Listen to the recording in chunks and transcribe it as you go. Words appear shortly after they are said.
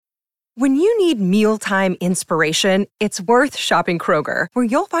When you need mealtime inspiration, it's worth shopping Kroger, where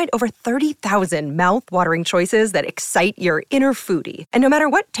you'll find over 30,000 mouth-watering choices that excite your inner foodie. And no matter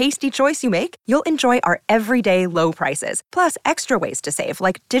what tasty choice you make, you'll enjoy our everyday low prices, plus extra ways to save,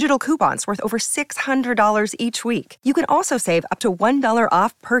 like digital coupons worth over $600 each week. You can also save up to $1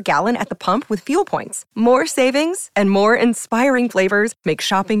 off per gallon at the pump with fuel points. More savings and more inspiring flavors make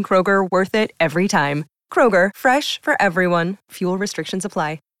shopping Kroger worth it every time. Kroger, fresh for everyone. Fuel restrictions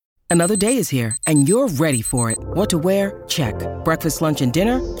apply. Another day is here, and you're ready for it. What to wear? Check. Breakfast, lunch, and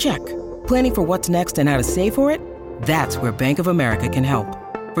dinner? Check. Planning for what's next and how to save for it? That's where Bank of America can help.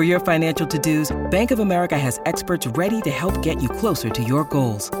 For your financial to-dos, Bank of America has experts ready to help get you closer to your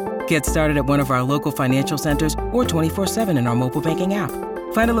goals. Get started at one of our local financial centers or 24/7 in our mobile banking app.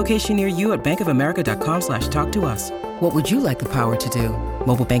 Find a location near you at bankofamerica.com/talktous. What would you like the power to do?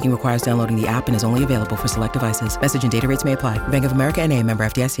 Mobile banking requires downloading the app and is only available for select devices. Message and data rates may apply. Bank of America N.A., member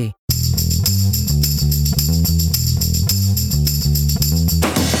FDIC.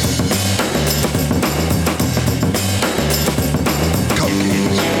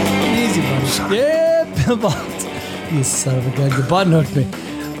 Easy, buddy. Yeah, Pinball. You son of a gun. You button hooked me.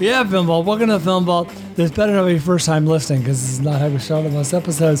 Yeah, Pinball. Welcome to Pinball. This better not be your first time listening, because this is not how we show in most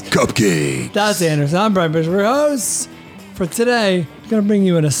episodes. Cupcakes. That's Anderson. I'm Brian Bishop, your host. For today, I'm going to bring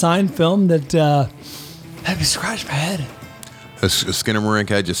you an assigned film that had me scratch my head. A SKINAMARINK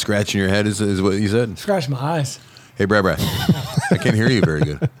had you scratching your head, is what you said? Scratch my eyes. Hey, Brad. I can't hear you very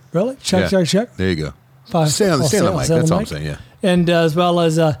good. Really? Check. There you go. Stay on the mic. That's all I'm saying, yeah. And as well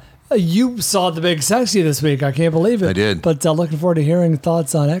as you saw The Big Sexy this week. I can't believe it. I did. But looking forward to hearing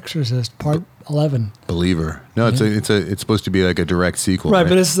thoughts on Exorcist Part 11. Believer. No, it's supposed to be like a direct sequel. Right,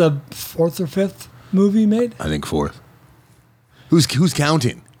 but this is the fourth or fifth movie made? I think fourth. Who's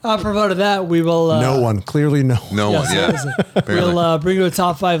counting? Provided that, we will... no one. Clearly no one. No one, yeah. We'll bring you a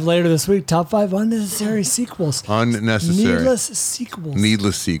top 5 later this week. Top 5 unnecessary sequels. Unnecessary.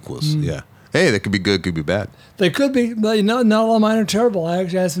 Needless sequels, yeah. Hey, that could be good, could be bad. They could be, but not all of mine are terrible. I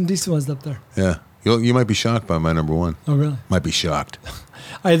actually had some decent ones up there. Yeah. You might be shocked by my number one. Oh, really? Might be shocked.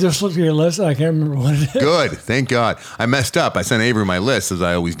 I just looked at your list and I can't remember what it is. Good. Thank God. I messed up. I sent Avery my list, as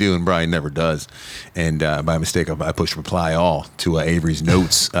I always do, and Brian never does. And by mistake, I pushed reply all to Avery's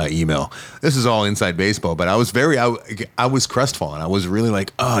notes email. This is all inside baseball, but I was crestfallen. I was really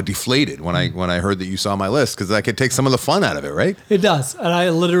deflated when I heard that you saw my list, because I could take some of the fun out of it, right? It does. And I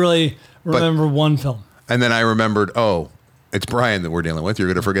literally remember one film. And then I remembered, it's Brian that we're dealing with. You're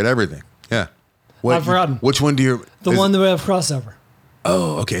going to forget everything. Yeah. I've forgotten. Which one do you... The one that we have crossover.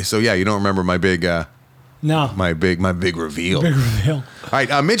 Oh, okay. So yeah, you don't remember my big... No. My big reveal. Big reveal. All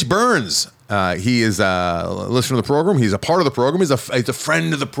right, Mitch Burns. He is a listener to the program. He's a part of the program. He's a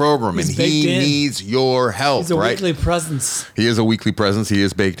friend of the program, and he needs your help. He's a weekly presence. He is a weekly presence. He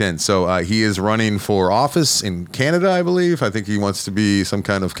is baked in. So he is running for office in Canada, I believe. I think he wants to be some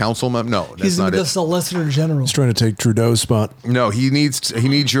kind of council member. No, that's not it. He's the Solicitor General. He's trying to take Trudeau's spot. No, he needs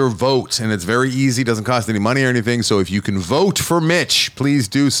your vote, and it's very easy. Doesn't cost any money or anything. So if you can vote for Mitch, please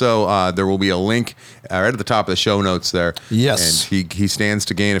do so. There will be a link right at the top of the show notes there. Yes. And he stands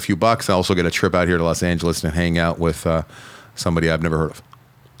to gain a few bucks. I also get a trip out here to Los Angeles and hang out with somebody I've never heard of.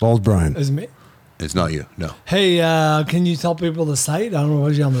 Old Brian. Is it me? It's not you, no. Hey, can you tell people the site? I don't know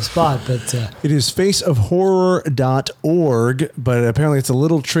what you on the spot, but... It is faceofhorror.org, but apparently it's a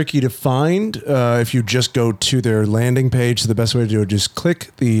little tricky to find if you just go to their landing page. So the best way to do it is just click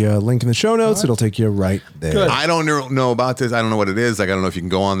the link in the show notes. Right. It'll take you right there. Good. I don't know about this. I don't know what it is. I don't know if you can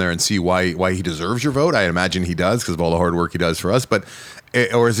go on there and see why he deserves your vote. I imagine he does, because of all the hard work he does for us. But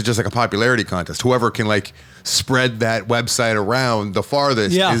or is it just like a popularity contest? Whoever can spread that website around the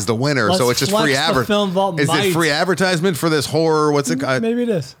farthest is the winner. So it's just free advertisement. Is it free advertisement for this horror? What's it called? Maybe it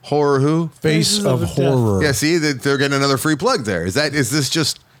is. Horror who? Face of Horror. Yeah, see, they're getting another free plug there. Is this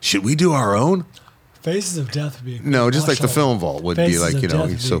just, should we do our own? Faces of Death would be a good No, just like the watch-along. Film Vault would be like,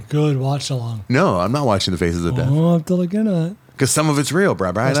 so good watch along. No, I'm not watching the Faces of Death. I'll have to look into it. Because some of it's real,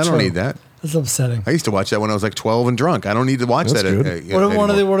 Brian. I don't need that. That's upsetting. I used to watch that when I was 12 and drunk. I don't need to watch that. What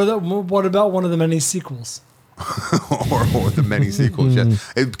about one of the many sequels? or the many sequels, yeah.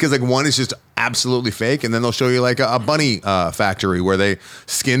 Because one is just absolutely fake, and then they'll show you a bunny factory where they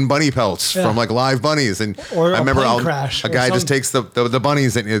skin bunny pelts from live bunnies. And or I remember a guy just takes the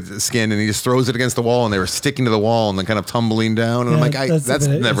bunny's skin and he just throws it against the wall, and they were sticking to the wall and then kind of tumbling down. And I'm that's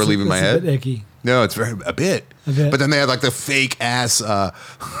never leaving my head. A bit icky. No, it's a bit. But then they have the fake ass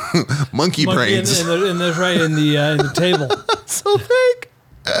monkey brains. in the table. So fake.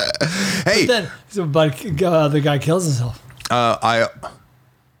 Hey, but the guy kills himself.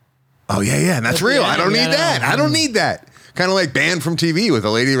 and that's real. I don't need that. I don't need that. kind of like banned from TV with a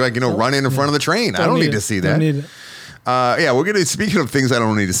lady like running in front of the train. I don't need to see that. Don't need it. We're going to, speaking of things I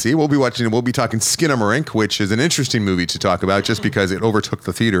don't need to see, we'll be talking SKINAMARINK, which is an interesting movie to talk about just because it overtook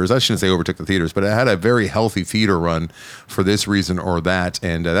the theaters. I shouldn't say overtook the theaters, but it had a very healthy theater run for this reason or that.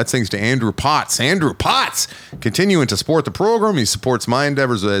 And that's thanks to Andrew Potts. Andrew Potts continuing to support the program. He supports my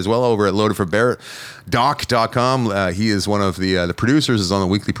endeavors as well over at loadedforbarrettdoc.com. He is one of the producers, is on the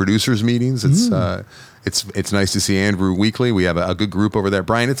weekly producers meetings. It's nice to see Andrew weekly. We have a good group over there.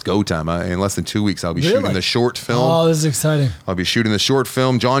 Brian, it's go time. In less than 2 weeks, I'll be shooting the short film. Oh, this is exciting. I'll be shooting the short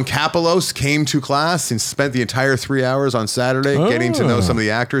film. John Kapelos came to class and spent the entire 3 hours on Saturday getting to know some of the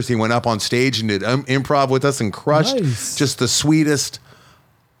actors. He went up on stage and did improv with us and crushed. Nice. Just the sweetest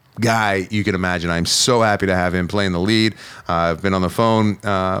guy you can imagine. I'm so happy to have him playing the lead. I've been on the phone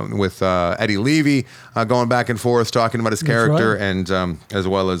with Eddie Levy, going back and forth, talking about his character, and as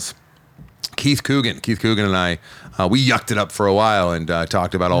well as Keith Coogan. Keith Coogan and I, we yucked it up for a while and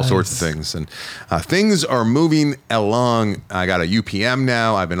talked about all sorts of things. And things are moving along. I got a UPM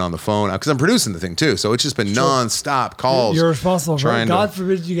now. I've been on the phone because I'm producing the thing too. So it's just been nonstop calls. You're responsible for it. God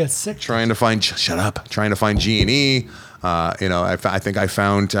forbid you get sick. Trying to find G&E. I think I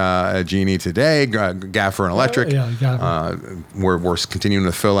found a Genie today, Gaffer and Electric. Gaffer. We're continuing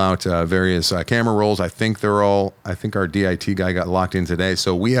to fill out various camera rolls. I think our DIT guy got locked in today.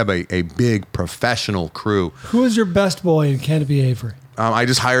 So we have a big professional crew. Who is your best boy in Canopy Avery? I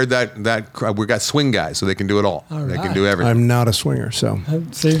just hired that we got swing guys, so they can do it all. They can do everything. I'm not a swinger, so.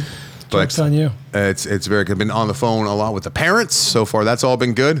 See? Joke's on you. It's very good. I've been on the phone a lot with the parents. So far, that's all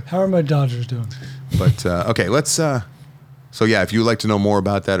been good. How are my Dodgers doing? But, okay, let's... So yeah, if you'd like to know more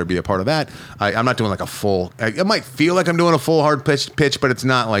about that or be a part of that, I'm not doing like a full. It might feel like I'm doing a full hard pitch, but it's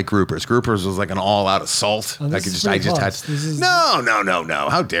not like Groupers. Groupers was like an all-out assault. Oh, I just had no.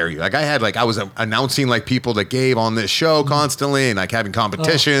 How dare you? Like I was announcing like people that gave on this show constantly and like having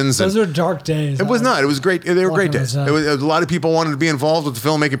competitions. Those are dark days. It was not. It was great. They were great days. It was a lot of people wanted to be involved with the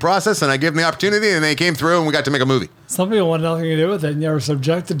filmmaking process, and I gave them the opportunity, and they came through, and we got to make a movie. Some people want nothing to do with it, and you're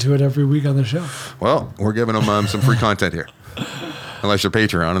subjected to it every week on the show. Well, we're giving them some free content here. Unless you're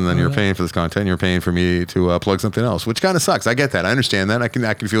Patreon, and then you're paying for this content, you're paying for me to plug something else, which kind of sucks. I get that. I understand that. I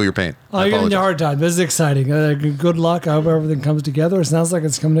can feel your pain. Oh, you're giving you a hard time. This is exciting. Good luck. I hope everything comes together. It sounds like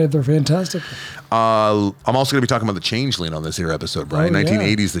it's coming together fantastic. I'm also going to be talking about the Changeling on this here episode, Brian.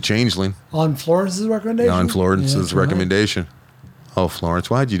 1980s, the Changeling. On Florence's recommendation? On Florence's recommendation. Oh, Florence,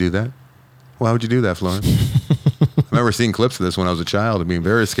 why'd you do that? Why would you do that, Florence? I remember seeing clips of this when I was a child and being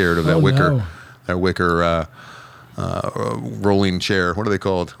very scared of that wicker rolling chair. What are they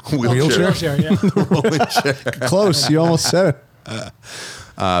called? Wheelchair, yeah. Rolling chair. Close. You almost said it.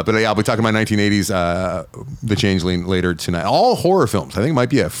 But yeah, I'll be talking about 1980s, The Changeling later tonight. All horror films. I think it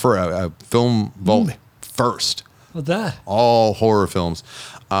might be a film vault first. What's that? All horror films.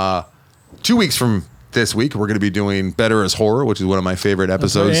 2 weeks from this week, we're going to be doing Better as Horror, which is one of my favorite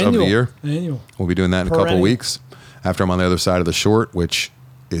episodes of the year. We'll be doing that in a couple weeks after I'm on the other side of the short, which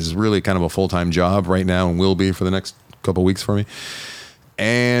is really kind of a full-time job right now and will be for the next couple weeks for me.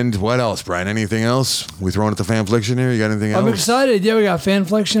 And what else, Brian? Anything else? We throwing at the fanfliction here? You got anything else? I'm excited. Yeah, we got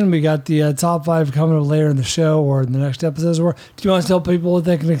fanfliction. We got the top 5 coming up later in the show or in the next episodes. Do you want to tell people what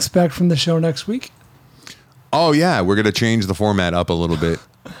they can expect from the show next week? Oh, yeah. We're going to change the format up a little bit.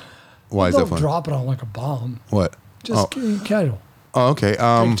 Why is that fun? Drop it on like a bomb. What? Just casual. Oh, okay.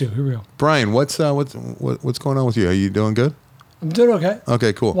 Take 2. Here we go. Brian, what's going on with you? Are you doing good? I'm doing okay.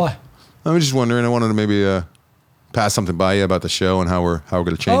 Okay, cool. Why? I was just wondering. I wanted to maybe pass something by you about the show and how we're going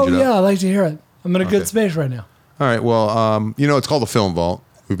to change it up. Oh, yeah. I'd like to hear it. I'm in a good space right now. All right. Well, it's called the Film Vault.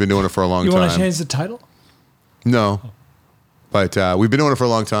 We've been doing it for a long time. You want to change the title? No. But we've been doing it for a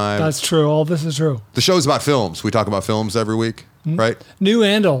long time. That's true. All this is true. The show's about films. We talk about films every week, right? New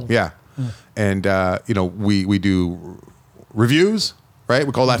and old. Yeah. And, we do reviews, right?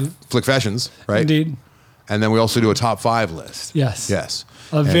 We call that Flickfessions, right? Indeed. And then we also do a top 5 list. Yes.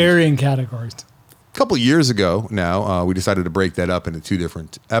 Of varying categories. A couple of years ago now, we decided to break that up into 2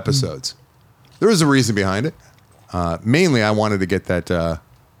 different episodes. There was a reason behind it. Mainly, I wanted to get the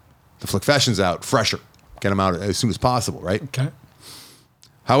Flickfessions out fresher. Get them out as soon as possible, right? Okay.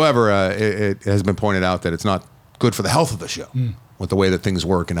 However, it has been pointed out that it's not good for the health of the show with the way that things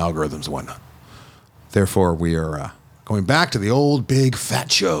work and algorithms and whatnot. Therefore, we are going back to the old big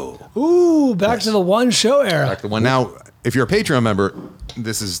fat show. Ooh, back to the one show era. Back to one. Now, if you're a Patreon member,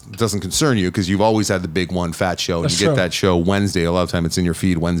 doesn't concern you because you've always had the big one fat show, and you get that show Wednesday. A lot of time it's in your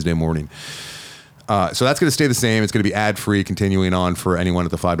feed Wednesday morning. So that's going to stay the same. It's going to be ad-free, continuing on for anyone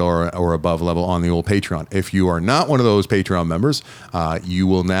at the $5 or above level on the old Patreon. If you are not one of those Patreon members, you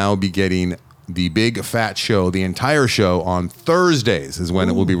will now be getting the big fat show, the entire show on Thursdays is when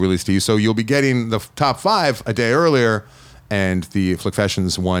it will be released to you. So you'll be getting the top 5 a day earlier and the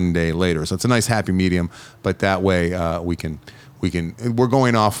Flickfessions 1 day later. So it's a nice happy medium, but that way we're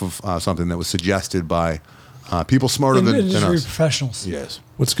going off of something that was suggested by people smarter than us. Professionals. Yes.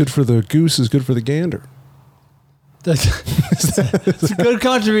 What's good for the goose is good for the gander. That's a good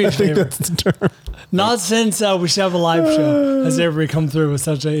contribution. I think that's the term. Not since we should have a live show has everybody come through with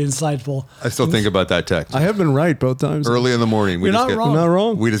such an insightful. I still think about that text. I have been right both times. Early in the morning. You're not wrong. You're not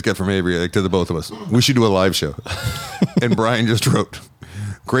wrong. We just get from Avery to the both of us. We should do a live show. And Brian just wrote,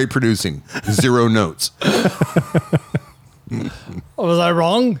 great producing, 0 notes. Was I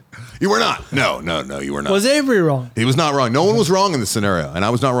wrong? You were not. No, you were not. Was Avery wrong? He was not wrong. No one was wrong in this scenario. And I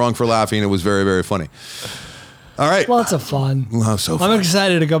was not wrong for laughing. It was very, very funny. All right. Lots of fun. So fun. I'm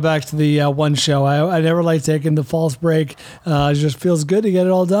excited to go back to the one show. I never like taking the false break. It just feels good to get it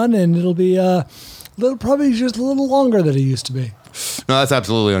all done, and it'll be probably just a little longer than it used to be. No, that's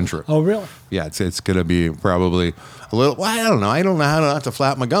absolutely untrue. Oh, really? Yeah, it's going to be probably a little. Well, I don't know. I don't know how not to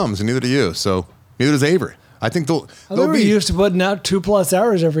flap my gums, and neither do you. So neither does Avery. I think they'll be used to putting out 2+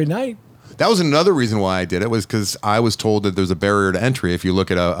 hours every night. That was another reason why I did it, was because I was told that there's a barrier to entry if you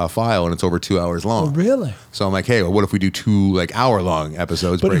look at a file and it's over 2 hours long. Oh, really? So I'm like, hey, well, what if we do 2 hour-long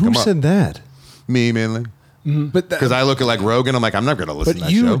episodes? But break who them up? said that? Me, mainly. But Because I look at like Rogan, I'm like, I'm not going to listen to But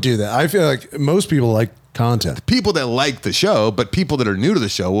that you show. do that. I feel like most people like content. People that like the show, but people that are new to the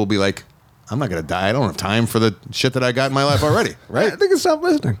show will be like, I'm not going to die. I don't have time for the shit that I got in my life already, right? I think it's stop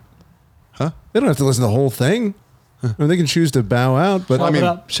listening. Huh? They don't have to listen to the whole thing. I mean, they can choose to bow out, but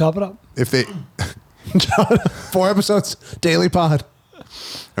Chop it up. If they... 4 episodes, daily pod. I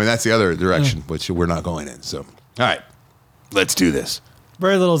mean, that's the other direction, which we're not going in. So, all right, let's do this.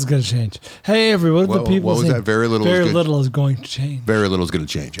 Very little is going to change. Hey, everyone, what the people what was saying? that? Very little is going to change. Very little is going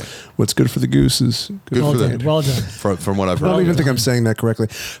to change. Yeah. What's good for the goose is good Well for the done. gander. Well done. From what I've heard. I don't even think I'm saying that correctly.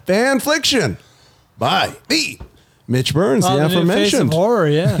 Fanfliction by the Mitch Burns, the new aforementioned. face of horror,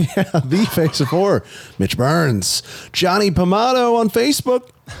 yeah. Yeah, the face of horror. Mitch Burns. Johnny Pomato on Facebook.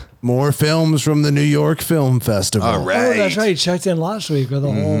 More films from the New York Film Festival. All right. Oh, that's right. You checked in last week with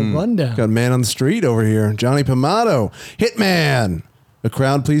a whole rundown. Got a man on the street over here. Johnny Pomato. Hitman. A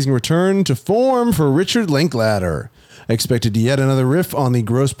crowd-pleasing return to form for Richard Linklater. I expected yet another riff on the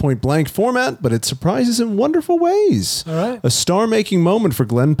Grosse Pointe Blank format, but it surprises in wonderful ways. All right. A star-making moment for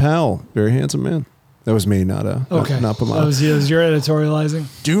Glenn Powell. Very handsome man. That was me, not That Pomato. was your editorializing.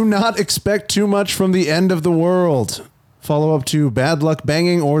 Do not expect too much from the end of the world. Follow up to Bad Luck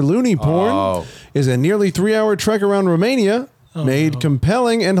Banging or Looney Porn is a nearly 3-hour trek around Romania, made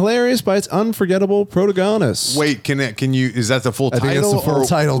compelling and hilarious by its unforgettable protagonists. Wait, can you? Is that the full title? I think that's the full or-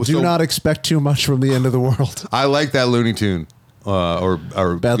 title. Do so- not expect too much from the end of the world. I like that Looney Tune. Or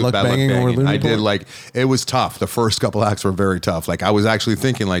Bad Luck Banging or Looney I did Porn? like it was tough. The first couple acts were very tough. Like I was actually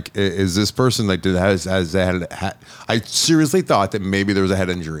thinking, like, is this person like has had? I seriously thought that maybe there was a head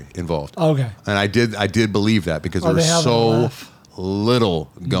injury involved. Okay. And I did believe that because there they was having a so laugh?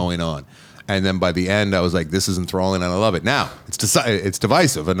 little going on. And then by the end, I was like, this is enthralling and I love it. Now it's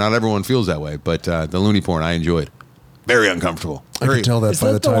divisive and not everyone feels that way. But the Looney Porn I enjoyed. Very uncomfortable. I can tell that Is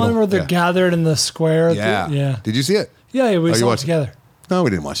by that the the title. one where they're Yeah. gathered in the square? Yeah. Yeah. Did you see it? Yeah, we you saw it watched it? together. No, we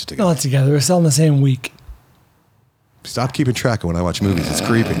didn't watch it together. Not together. We're still in the same week. Stop keeping track of when I watch movies. It's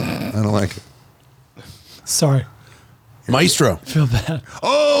creepy. I don't like it. Sorry. Maestro. Feel bad.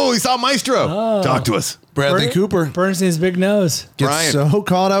 Oh, he saw Maestro. Talk to us. Bradley Cooper Bernstein's big nose. gets Brian. so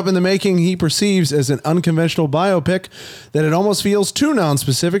caught up in the making he perceives as an unconventional biopic that it almost feels too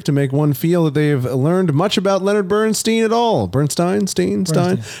nonspecific to make one feel that they have learned much about Leonard Bernstein at all. Bernstein?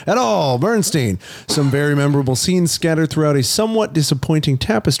 At all. Bernstein. Some very memorable scenes scattered throughout a somewhat disappointing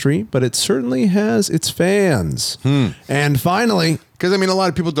tapestry, but it certainly has its fans. And finally, Because, I mean, a lot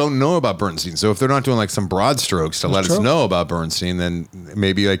of people don't know about Bernstein. So if they're not doing like some broad strokes to let us know about Bernstein, then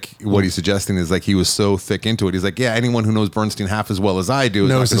maybe like what he's suggesting is like he was so thick into it. He's like, yeah, anyone who knows Bernstein half as well as I do is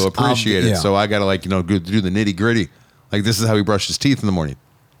not Knows going to this appreciate it. yeah. So I got to like, do the nitty gritty. Like this is how he brushed his teeth in the morning.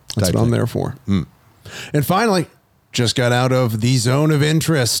 that's type what I'm thing. there for. And finally, just got out of the zone of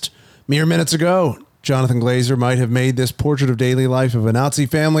interest. Mere minutes ago, Jonathan Glazer might have made this portrait of daily life of a Nazi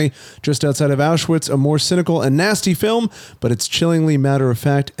family just outside of Auschwitz a more cynical and nasty film, but it's chillingly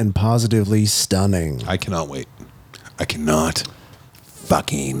matter-of-fact and positively stunning. I cannot wait. I cannot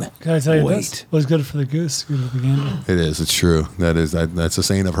fucking Can I tell you wait. this? What's good for the goose, good for the gander. It is. It's true. That's a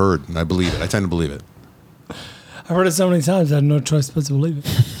saying I've heard, and I believe it. I tend to believe it. I've heard it so many times, I had no choice but to believe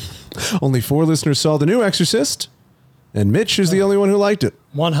it. Only 4 listeners saw The New Exorcist, and Mitch is the only one who liked it.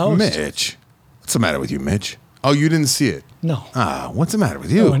 One host. Mitch. What's the matter with you, Mitch? Oh, you didn't see it? No. What's the matter with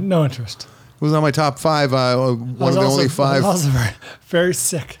you? No interest. was on my top 5. One of the only 5 I was also very, very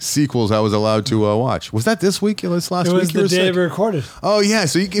sick. sequels I was allowed to watch. Was that this week? This last It week? was You were the day sick? we recorded. Oh yeah.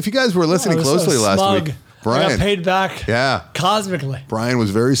 So if you guys were listening I was so closely last smug. week, I Brian got paid back. Yeah. Cosmically. Brian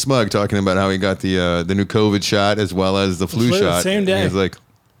was very smug talking about how he got the new COVID shot as well as the flu shot. Same day. He was like,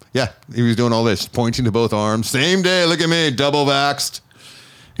 yeah, he was doing all this, pointing to both arms. Same day. Look at me, double vaxxed.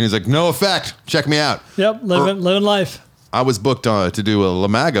 And he's like, no effect. Check me out. Yep, living life. I was booked to do a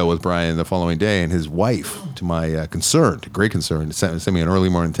Lamago with Brian the following day, and his wife, to my great concern, sent me an early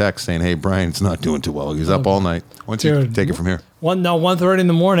morning text saying, hey, Brian's not doing too well. He was up all night. Why don't you take it from here? 1:30 in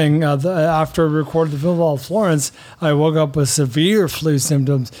the morning, after we recorded the film about Florence, I woke up with severe flu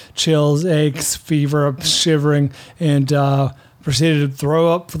symptoms, chills, aches, fever, shivering, and proceeded to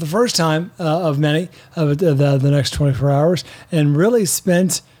throw up for the first time of many of the next 24 hours, and really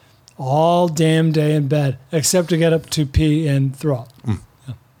spent all damn day in bed, except to get up to pee and throw up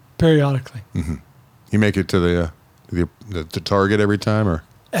periodically. Mm-hmm. You make it to the target every time, or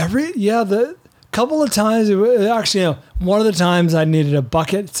the couple of times. Actually, one of the times I needed a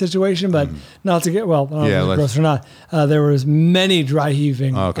bucket situation, but not to get I don't know if it's gross or not. There was many dry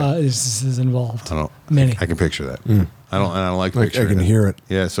heaving instances involved. Many. I can picture that. I don't like I picturing can it. hear it.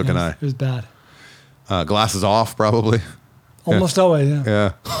 Yeah, so can I. It was bad. Glasses off, probably. Almost always, yeah.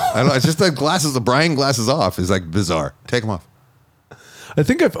 Yeah. I don't. It's just the glasses. The Brian glasses off is like bizarre. Take them off. I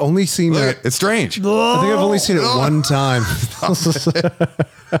think I've only seen Look, that. it's strange. I think I've only seen it one time.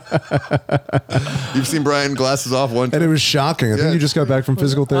 You've seen Brian glasses off one time? And it was shocking. I think you just got back from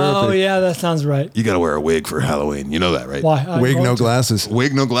physical therapy. Oh, yeah, that sounds right. You got to wear a wig for Halloween. You know that, right? Why? Wig, no glasses.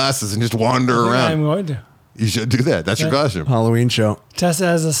 Wig, no glasses, and just wander around. I'm going to. You should do that. That's your costume. Halloween show. Tessa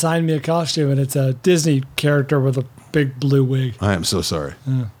has assigned me a costume, and it's a Disney character with a big blue wig. I am so sorry.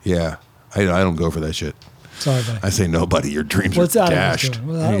 Yeah. I don't go for that shit. Sorry, buddy. I say, no, buddy, your dreams are dashed.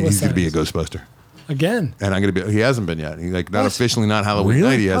 He's going to be a Ghostbuster. Again? And I'm going to be, he hasn't been yet. He's like, not officially, not Halloween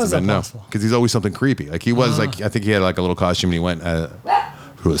night. He hasn't been, no. Because he's always something creepy. Like he was like, I think he had like a little costume and he went to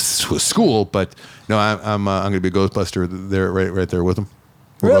a school, but no, I'm going to be a Ghostbuster there, right there with him.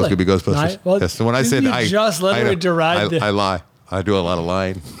 We're both going to be Ghostbusters. Well, yes. So when I said I just literally derived I lie. I do a lot of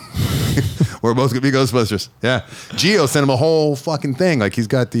lying. We're both gonna be Ghostbusters. Yeah. Gio sent him a whole fucking thing. Like he's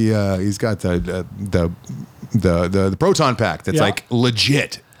got the proton pack that's like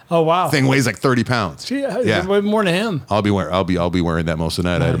legit. Oh wow. Thing weighs like 30 pounds. Gee, yeah. Way more than him. I'll be wearing that most of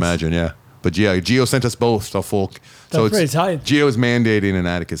the night, I'd imagine. Yeah. But yeah, Gio sent us both a full. That's pretty tight. Gio's mandating and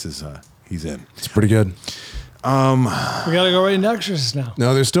Atticus is he's in. It's pretty good. We gotta go right into Exorcist now.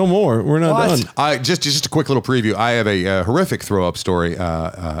 No, there's still more. We're not done. Just a quick little preview. I have a horrific throw up story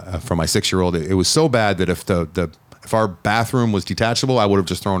from my 6-year-old. It was so bad that if our bathroom was detachable, I would have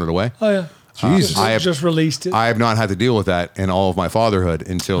just thrown it away. Oh yeah. Jesus. I have just released it. I have not had to deal with that in all of my fatherhood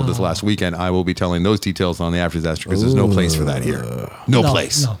until this last weekend. I will be telling those details on the After Disaster because there's no place for that here. No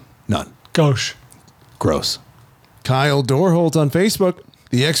place. No. None. Gosh. Gross. Kyle Dorholt on Facebook,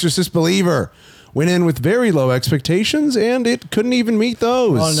 the Exorcist believer, went in with very low expectations and it couldn't even meet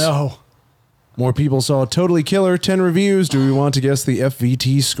those. Oh no. More people saw Totally Killer, 10 reviews. Do we want to guess the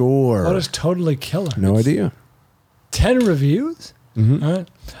FVT score? What is Totally Killer? No idea. 10 reviews? Mm-hmm. All right.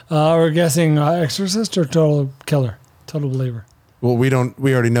 We're guessing Exorcist or Total Killer? Total Believer. Well, we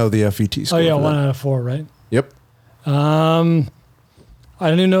already know the FVT score. Oh yeah, 1 out of 4, right? Yep. I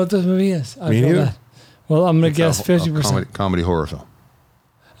don't even know what this movie is. Me neither. Well, I'm going to guess 50%. Comedy horror film.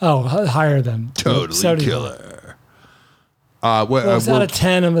 Oh, higher than Totally Killer. It's out of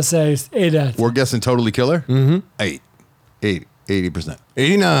 10. I'm going to say 8 out of 10. We're guessing Totally Killer? Mm-hmm. 80%.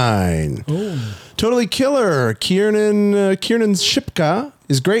 89. Ooh. Totally Killer. Kiernan Shipka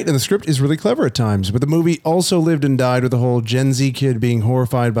is great, and the script is really clever at times. But the movie also lived and died with the whole Gen Z kid being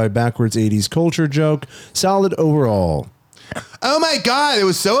horrified by backwards 80s culture joke. Solid overall. Oh my God, it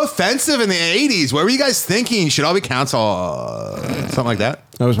was so offensive in the 80s. What were you guys thinking? Should all be canceled? Something like that.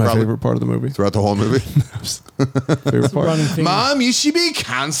 That was my favorite part of the movie. Throughout the whole movie? Favorite part. Mom, you should be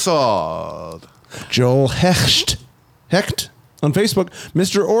canceled. Joel Hecht on Facebook.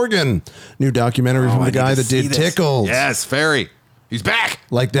 Mr. Organ. New documentary from the guy that did Tickled. Yes, Ferry. He's back.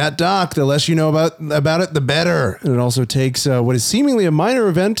 Like that doc, the less you know about it, the better. And it also takes what is seemingly a minor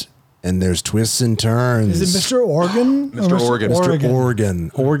event, and there's twists and turns. Is it Mr. Organ? Mr. Organ. Mr.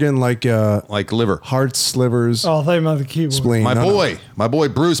 Organ. Organ like liver. Hearts, livers. Oh, I thought you meant the keyboard. Spleen. My boy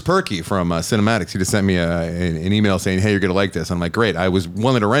Bruce Perky from Cinematics, he just sent me an email saying, hey, you're going to like this. I'm like, great. I was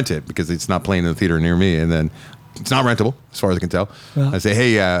willing to rent it because it's not playing in the theater near me. And then it's not rentable, as far as I can tell. Yeah. I say,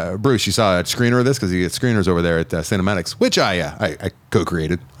 hey, Bruce, you saw a screener of this? Because he gets screeners over there at Cinematics, which I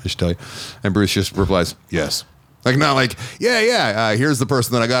co-created, I should tell you. And Bruce just replies, yes. Like, not like, here's the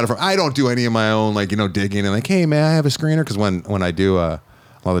person that I got it from. I don't do any of my own, like, digging and like, hey, man, I have a screener. Because when I do, a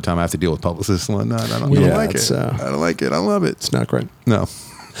lot of the time I have to deal with publicists and whatnot. I don't like it. I don't like it. I love it. It's not great. No.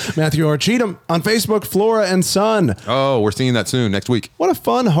 Matthew R. Cheatham on Facebook, Flora and Son. Oh, we're seeing that soon, next week. What a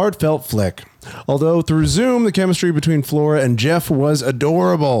fun, heartfelt flick. Although through Zoom, the chemistry between Flora and Jeff was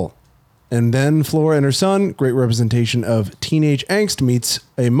adorable. And then Flora and her son, great representation of teenage angst, meets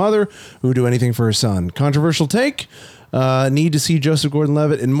a mother who would do anything for her son. Controversial take. Need to see Joseph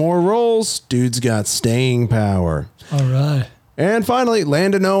Gordon-Levitt in more roles. Dude's got staying power. All right. And finally,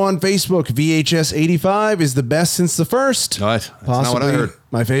 Landon O on Facebook. VHS 85 is the best since the first. That's not what I heard.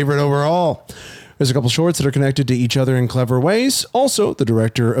 My favorite overall. There's a couple shorts that are connected to each other in clever ways. Also, the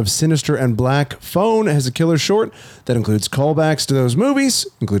director of Sinister and Black Phone has a killer short that includes callbacks to those movies,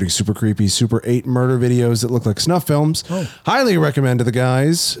 including super creepy Super 8 murder videos that look like snuff films. Highly recommend to the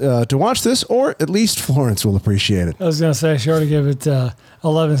guys to watch this, or at least Florence will appreciate it. I was going to say, I sure to give it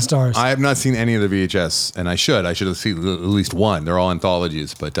 11 stars. I have not seen any of the VHS, and I should. I should have seen at least one. They're all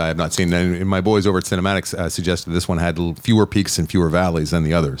anthologies, but I have not seen any. And my boys over at Cinematics suggested this one had fewer peaks and fewer valleys than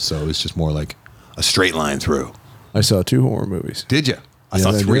the others, so it's just more like a straight line through. I saw 2 horror movies. Did you? I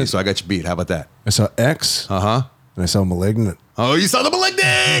saw 3, so I got you beat. How about that? I saw X. And I saw Malignant. Oh, you saw the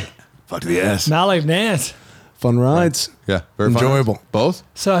Malignant! Fuck the ass. Malignant. Fun rides. Yeah, very enjoyable. Fun. Both?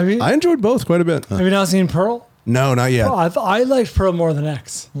 So I enjoyed both quite a bit. Have you not seen Pearl? No, not yet. I liked Pearl more than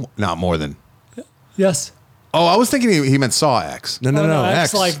X. Not more than. Yes. Oh, I was thinking he meant Saw X. No.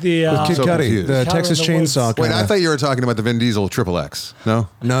 X like the with Kid so Cudi, confused. the Cabin Texas in the Woods. Chainsaw. Wait, kinda. I thought you were talking about the Vin Diesel Triple X. No?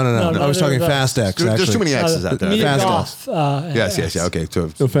 No. No, I was talking there's Fast X. There's too actually. many X's out there. Mia Fast Goth, Yes. X. Okay. So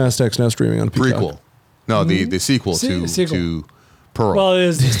So Fast X now streaming on Peacock. prequel. No, the sequel to Pearl. Well, it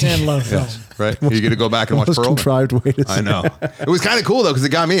is a standalone film. Right? You get to go back and watch Most Pearl? contrived way to say I know. It was kind of cool, though, because it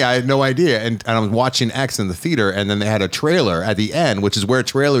got me. I had no idea. And I was watching X in the theater, and then they had a trailer at the end, which is where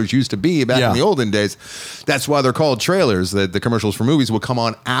trailers used to be back in the olden days. That's why they're called trailers. The commercials for movies would come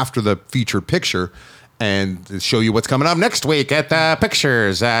on after the feature picture and show you what's coming up next week at the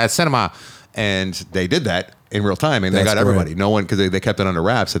Pictures Cinema. And they did that in real time, and they got everybody. No one, because they kept it under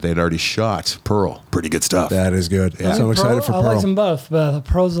wraps that they had already shot Pearl. Pretty good stuff. That is good. Yeah. So I'm excited for I like Pearl. them both, but the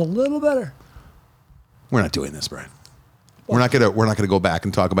Pearl's a little better. We're not doing this, Brian. We're not gonna go back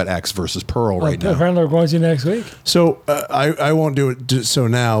and talk about X versus Pearl right now. Apparently, we're going to next week. So I won't do it so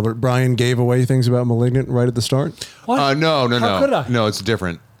now, but Brian gave away things about Malignant right at the start. What? No. How could I? No, it's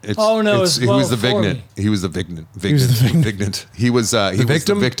different. It's, Oh, no, it's, it's he was the well for Vignant. me. He was the Vignant. He was the Vignant. Vignant. He was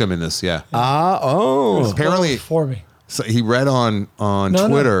the victim in this. Yeah. Apparently, For me. so he read on No,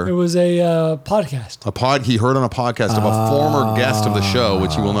 Twitter. it was a podcast. He heard on a podcast of a former guest of the show,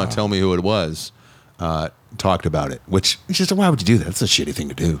 which he will not tell me who it was, talked about it. Which it's just, why would you do that? That's a shitty thing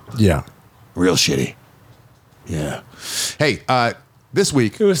to do. Yeah. Real shitty. Yeah. Hey, this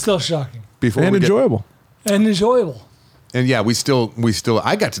week It was still shocking before And we get, enjoyable. and enjoyable. and yeah, we still.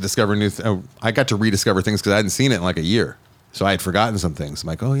 I got to discover I got to rediscover things because I hadn't seen it in like a year, so I had forgotten some things. I'm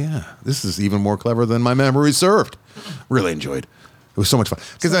like, oh yeah, this is even more clever than my memory served. Really enjoyed. It was so much fun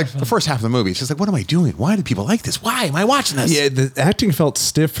because the first half of the movie, it's just like, what am I doing? Why do people like this? Why am I watching this? Yeah, the acting felt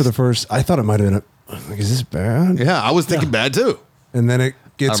stiff for the first. I thought it might have been. Like, is this bad? Yeah, I was thinking bad too. And then it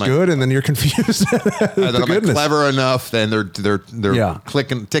gets I'm like- good, and then you're confused. And then I'm like, goodness. clever enough. Then they're Yeah.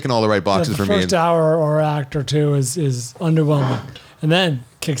 ticking all the right boxes The for me. first hour or act or two is underwhelming, and then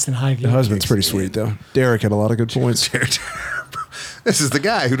kicks in high gear. The husband's pretty sweet though. Derek had a lot of good points. This is the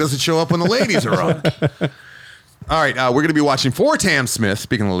guy who doesn't show up when the ladies are on. All right, we're going to be watching for Tam Smith.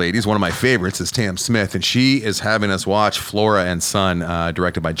 Speaking of the ladies, one of my favorites is Tam Smith, and she is having us watch Flora and Son,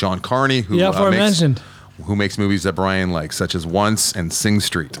 directed by John Carney, who who makes movies that Brian likes, such as Once and Sing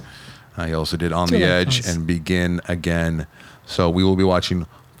Street. He also did On the Edge and Begin Again. So we will be watching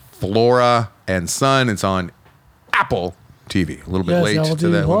Flora and Son. It's on Apple TV. A little bit late Apple to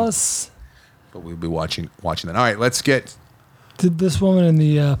TV that one, Plus. but we'll be watching that. All right, let's get. This woman in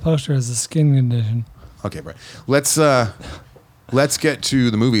the poster has a skin condition. Okay, Brian. Let's get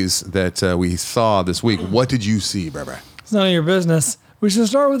to the movies that we saw this week. What did you see, Brian? It's none of your business. We should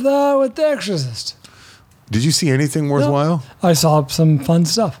start with The Exorcist. Did you see anything worthwhile? No, I saw some fun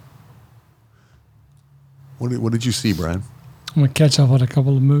stuff. What did you see, Brian? I'm gonna catch up on a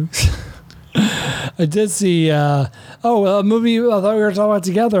couple of movies. I did see a movie I thought we were talking about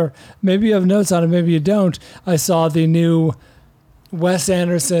together. Maybe you have notes on it, maybe you don't. I saw the new Wes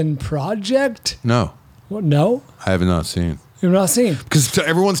Anderson project. No. What? No, I have not seen. you've not seen. Because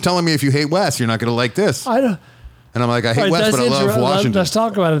everyone's telling me if you hate Wes, you're not going to like this. I don't. And I'm like, I hate Right, West, but I love Washington. Let's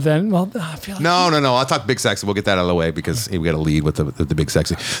talk about it then. Well, I feel like No. I'll talk Big Sexy. We'll get that out of the way because we got to lead with the Big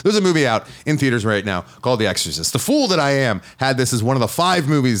Sexy. There's a movie out in theaters right now called The Exorcist. The fool that I am had this as one of the 5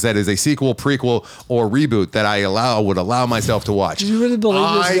 movies that is a sequel, prequel, or reboot that I would allow myself to watch. Did you really believe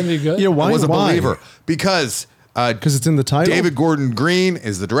this was going to be good? Yeah, why? I was a believer because it's in the title. David Gordon Green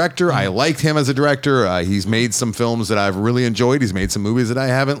is the director. I liked him as a director. He's made some films that I've really enjoyed. He's made some movies that I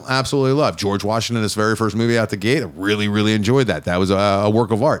haven't absolutely loved. George Washington, his very first movie out the gate, I really, really enjoyed that. That was a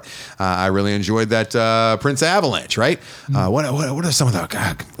work of art. I really enjoyed that Prince Avalanche. Right? What are some of the?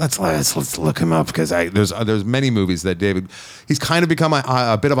 God, let's look him up because there's many movies that David. He's kind of become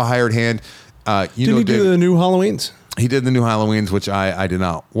a bit of a hired hand. Did he do the new Halloweens? He did the new Halloweens, which I did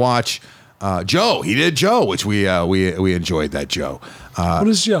not watch. Joe, he did Joe, which we enjoyed that Joe. What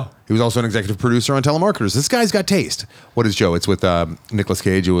is Joe? He was also an executive producer on Telemarketers. This guy's got taste. What is Joe? It's with Nicolas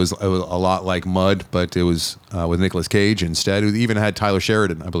Cage. It was a lot like Mud, but it was with Nicolas Cage instead. It even had Tyler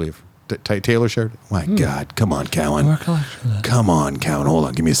Sheridan, I believe. Taylor Sheridan. My God, come on, Cowan. Come on, Cowan. Hold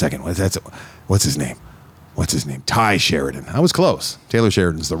on, give me a second. What's his name? Ty Sheridan. I was close. Taylor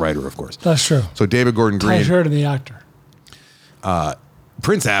Sheridan's the writer, of course. That's true. So David Gordon Green. Ty Sheridan, the actor.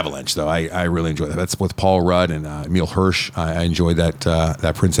 Prince Avalanche, though, I really enjoyed that. That's with Paul Rudd and Emil Hirsch. I enjoyed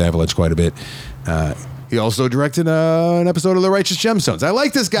that Prince Avalanche quite a bit. He also directed an episode of The Righteous Gemstones. I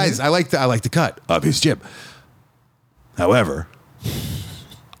like this guy's. I like the cut of his jib. However,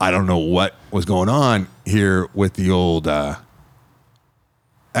 I don't know what was going on here with the old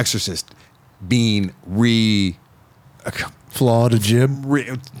Exorcist being flawed a jib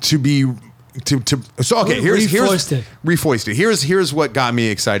so okay, here's Refoisted. Here's what got me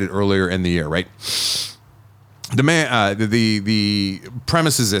excited earlier in the year, right? The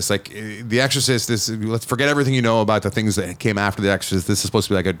premise is this: like The Exorcist. Let's forget everything you know about the things that came after The Exorcist. This is supposed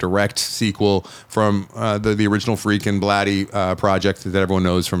to be like a direct sequel from the original Freakin' Blatty project that everyone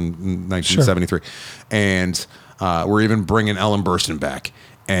knows from 1973, sure. And we're even bringing Ellen Burstyn back,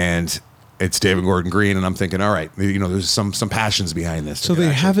 and it's David Gordon Green, and I'm thinking, all right, there's some passions behind this. So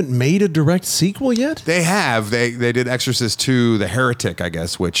they haven't made a direct sequel yet? They have. They did Exorcist 2, The Heretic, I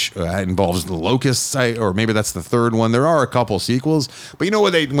guess, which involves the locusts, or maybe that's the third one. There are a couple sequels, but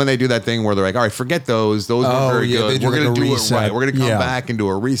when they do that thing where they're like, all right, forget those weren't very good. We're going to do it right. We're going to come back and do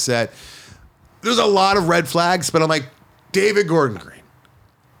a reset. There's a lot of red flags, but I'm like, David Gordon Green.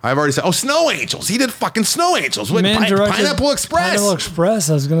 I've already said, Snow Angels. He did fucking Snow Angels. Pineapple Express. Pineapple Express,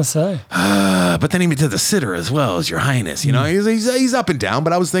 I was going to say. But then he did The Sitter as well, as Your Highness. He's up and down,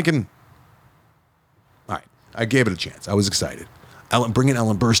 but I was thinking, all right, I gave it a chance. I was excited. Bringing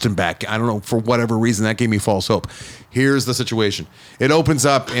Ellen Burstyn back, I don't know, for whatever reason, that gave me false hope. Here's the situation. It opens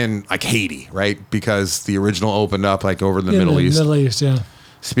up in like Haiti, right? Because the original opened up like over in the Middle East. Middle East, yeah.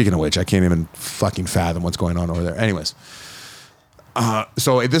 Speaking of which, I can't even fucking fathom what's going on over there. Anyways.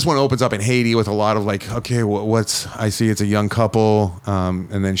 So this one opens up in Haiti with a lot of like, okay, I see it's a young couple,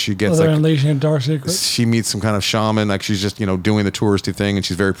 and then she gets they're unleashing a dark secret. She meets some kind of shaman, like she's just doing the touristy thing, and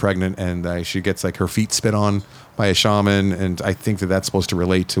she's very pregnant, and she gets like her feet spit on by a shaman, and I think that's supposed to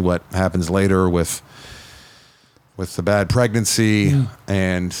relate to what happens later with the bad pregnancy,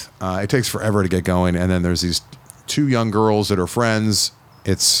 and it takes forever to get going, and then there's these 2 young girls that are friends.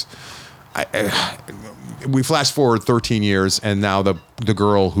 We flash forward 13 years, and now the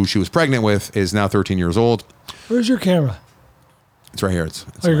girl who she was pregnant with is now 13 years old. Where's your camera? It's right here.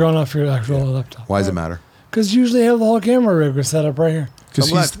 You're going off your actual laptop. Why does it matter? Because usually have the whole camera rig set up right here.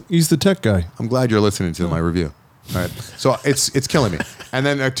 Because he's the tech guy. I'm glad you're listening to my review. All right, so it's killing me. And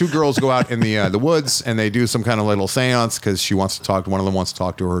then 2 girls go out in the woods, and they do some kind of little seance because she wants to talk. One of them wants to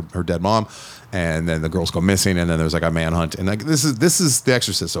talk to her dead mom, and then the girls go missing, and then there's like a manhunt. And like this is The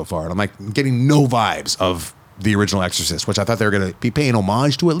Exorcist so far, and I'm like getting no vibes of the original Exorcist, which I thought they were going to be paying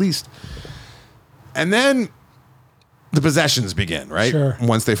homage to at least. And then the possessions begin, right? Sure.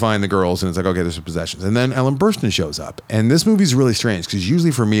 Once they find the girls, and it's like, okay, there's some possessions, and then Ellen Burstyn shows up, and this movie's really strange because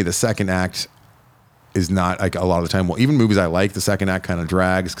usually for me the second act is not like a lot of the time. Well, even movies I like, the second act kind of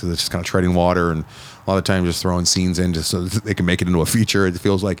drags because it's just kind of treading water, and a lot of the time just throwing scenes in just so that they can make it into a feature. It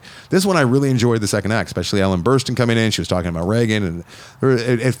feels like this one I really enjoyed the second act, especially Ellen Burstyn coming in. She was talking about Reagan, and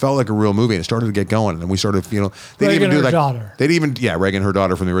it felt like a real movie. And it started to get going, and then we started, Reagan, her daughter. Reagan, her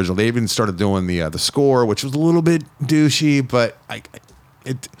daughter from the original. They even started doing the score, which was a little bit douchey, but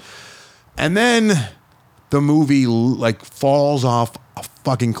and then the movie like falls off a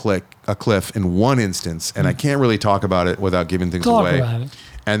fucking cliff in one instance, and I can't really talk about it without giving things away. About it.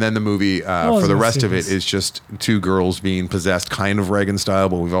 And then the movie, for the rest of it, is just 2 girls being possessed, kind of Reagan style,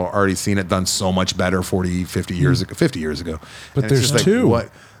 but we've already seen it done so much better 50 years ago. But there's 2.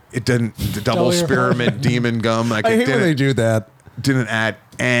 It didn't. The double spearmint demon gum. Like, I hate when they do that. Didn't add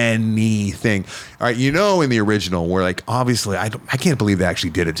anything. All right, in the original, where like obviously I can't believe they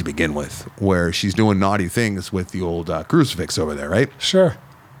actually did it to begin with, where she's doing naughty things with the old crucifix over there, right? Sure.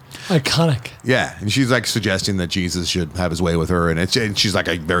 Iconic. Yeah, and she's like suggesting that Jesus should have his way with her, and she's like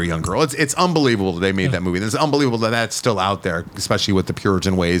a very young girl. It's unbelievable that they made that movie. And it's unbelievable that that's still out there, especially with the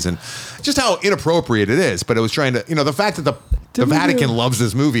Puritan ways and just how inappropriate it is. But it was trying to, the fact that the Vatican loves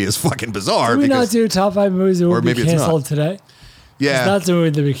this movie is fucking bizarre. Did we not do top 5 movies that would be canceled today? Yeah, that's the movie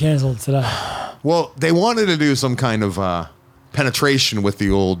that be canceled today. Well, they wanted to do some kind of penetration with the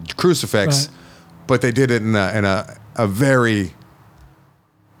old crucifix, but they did it in a very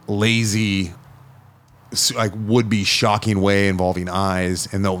lazy, like would-be shocking way involving eyes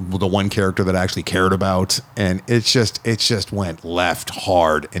and the one character that I actually cared about, and it just went left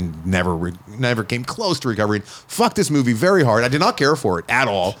hard and never came close to recovering. Fuck this movie very hard. I did not care for it at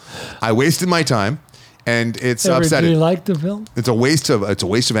all. I wasted my time, and it's upsetting. Do you like the film? It's a waste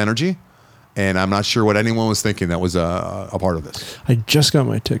of energy, and I'm not sure what anyone was thinking that was a part of this. I just got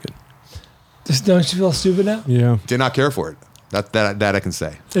my ticket. Don't you feel stupid now? Yeah. Did not care for it. That I can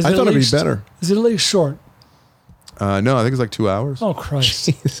say. I thought it'd be better. Is it at least short? No, I think it's like 2 hours. Oh, Christ.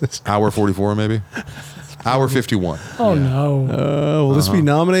 Jesus. Hour 44, maybe. Hour 51. Oh, no. Will this be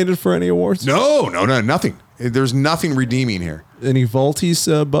nominated for any awards? No, nothing. There's nothing redeeming here. Any Vaulties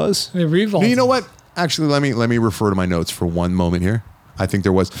buzz? You know what? Actually, let me refer to my notes for one moment here. I think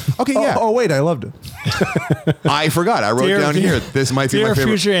there was. Okay, yeah. Oh, wait, I loved it. I forgot. I wrote down here. This might be my favorite.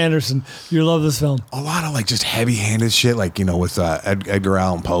 Future Anderson, you love this film. A lot of like just heavy-handed shit, like with Edgar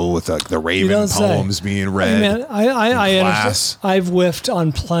Allan Poe with the Raven poems being read. Man, I understand. I've whiffed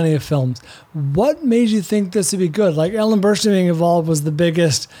on plenty of films. What made you think this would be good? Like Ellen Burstyn being involved was the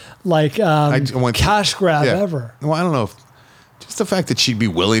biggest cash grab ever. Well, I don't know. Just the fact that she'd be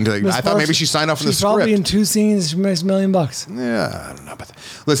willing to. I thought maybe she signed off on the script. She's probably in 2 scenes. She makes $1 million. Yeah, I don't know about that.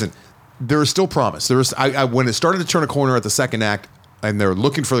 Listen, there is still promise. There is. When it started to turn a corner at the second act, and they're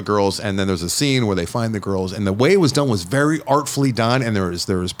looking for the girls, and then there's a scene where they find the girls, and the way it was done was very artfully done, and there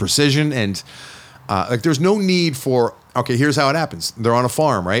was precision, and there's no need for. Okay, here's how it happens. They're on a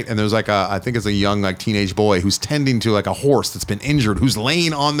farm, right? And there's I think it's a young teenage boy who's tending to a horse that's been injured, who's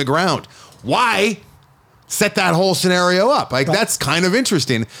laying on the ground. Why? Set that whole scenario up. That's kind of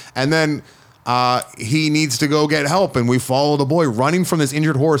interesting. And then he needs to go get help, and we follow the boy running from this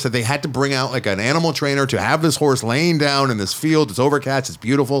injured horse that they had to bring out an animal trainer to have this horse laying down in this field. It's overcast. It's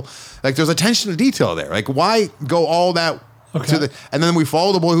beautiful. There's attention to detail there. Why go all that to and then we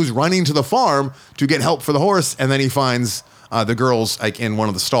follow the boy who's running to the farm to get help for the horse, and then he finds the girls in one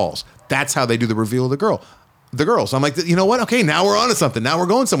of the stalls. That's how they do the reveal of the girls. I'm like, you know what? Okay, now we're on to something. Now we're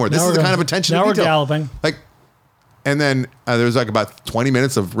going somewhere. This is the kind of attention to detail. Now we're galloping. And then there's about 20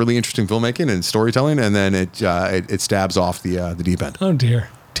 minutes of really interesting filmmaking and storytelling, and then it stabs off the deep end. Oh dear,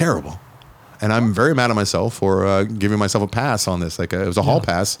 terrible. And I'm very mad at myself for giving myself a pass on this. It was a hall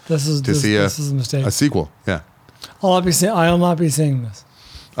pass. This is a mistake. A sequel. Yeah. I'll not be seeing this.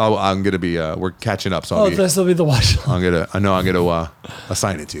 Oh, I'm gonna be. We're catching up. So this will be the watch. I'm gonna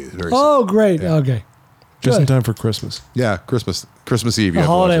assign it to you. Very soon. Great. Yeah. Okay. Just in time for Christmas. Yeah, Christmas Eve. A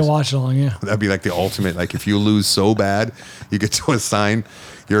holiday watch along, yeah. That'd be the ultimate. If you lose so bad, you get to assign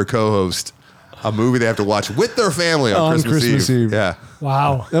your co-host a movie they have to watch with their family on Christmas Eve. Yeah.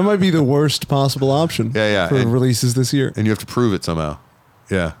 Wow. That might be the worst possible option. Yeah. For releases this year. And you have to prove it somehow.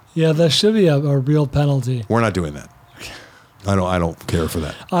 Yeah. Yeah, that should be a real penalty. We're not doing that. I don't care for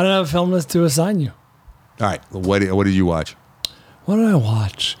that. I don't have a film list to assign you. All right. What did you watch? What did I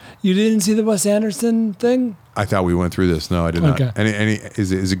watch? You didn't see the Wes Anderson thing? I thought we went through this. No, I did not.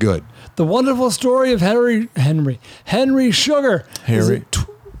 Is it good? The Wonderful Story of Henry Sugar. Harry.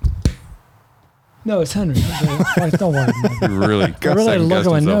 No, it's Henry. Don't worry. Really? I really look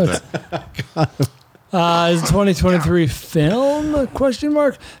at my notes. It's a 2023 film, ?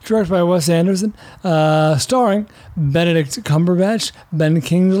 Directed by Wes Anderson, starring Benedict Cumberbatch, Ben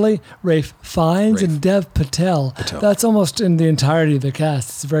Kingsley, Rafe Fiennes, and Dev Patel. That's almost in the entirety of the cast.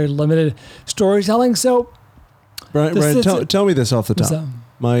 It's very limited storytelling. So, Brian, tell me this off the top.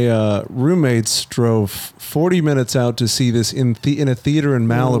 My roommates drove 40 minutes out to see this in a theater in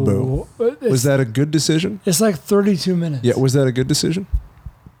Malibu. Was that a good decision? It's 32 minutes. Yeah, was that a good decision?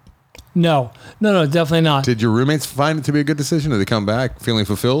 No, definitely not. Did your roommates find it to be a good decision? Did they come back feeling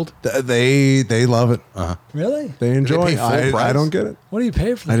fulfilled? They love it. Really? They enjoy it. I don't get it. What do you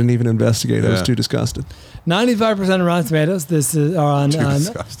pay for that? I didn't even investigate. I was too disgusted. 95% Rotten Tomatoes. This is it's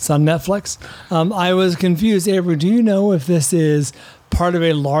on Netflix. I was confused. Avery, do you know if this is part of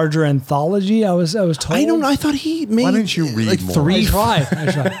a larger anthology? I was told. I don't know. I thought he made. Why didn't you read like more? three? I tried.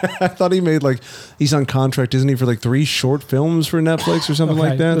 I thought he made he's on contract, isn't he, for 3 short films for Netflix or something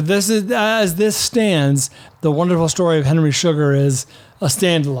like that? But this is, as this stands, The Wonderful Story of Henry Sugar is a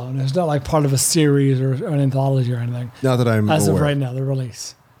standalone. It's not like part of a series or an anthology or anything. Not that I'm as aware. of right now, the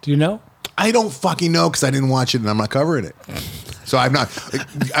release. Do you know? I don't fucking know because I didn't watch it and I'm not covering it. So I'm not.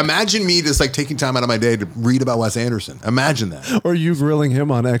 Imagine me just taking time out of my day to read about Wes Anderson. Imagine that. Or you grilling him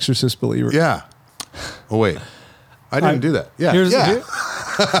on Exorcist Believer. Yeah. Oh wait, I didn't do that. Yeah.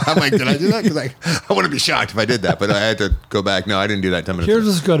 I'm like, did I do that? Because I wouldn't be shocked if I did that, but I had to go back. No, I didn't do that 10 minutes Here's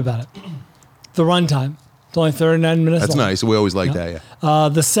ago. what's good about it. The runtime. It's only 39 minutes That's long. nice. We always like that, yeah.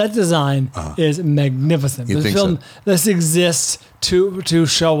 The set design is magnificent. You think so? This exists to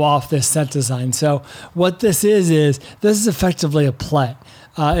show off this set design. So what this is this is effectively a play.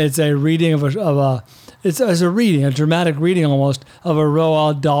 It's a reading of a dramatic reading almost of a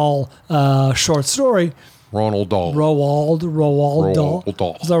Roald Dahl short story. Roald Dahl. Roald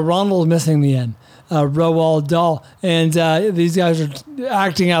Dahl. So Ronald missing the end. Roald Dahl. And these guys are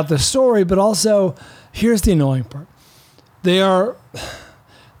acting out the story, but also here's the annoying part. They are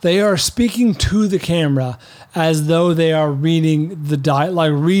speaking to the camera as though they are reading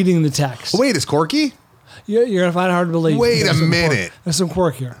reading the text. Wait, is Corky? You're gonna find it hard to believe. Wait a minute. There's some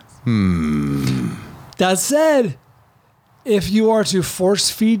quirk here. That said, if you are to force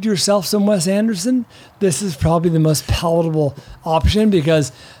feed yourself some Wes Anderson, this is probably the most palatable option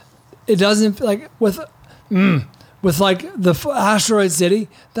because it doesn't with the Asteroid City,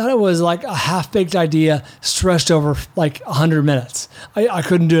 that was a half-baked idea stretched over 100 minutes. I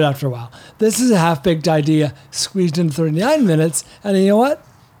couldn't do it after a while. This is a half-baked idea squeezed into 39 minutes, and you know what?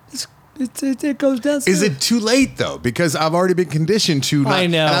 It goes down. Is it too late though? Because I've already been conditioned to. I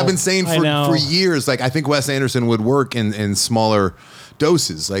know. And I've been saying for years, I think Wes Anderson would work in smaller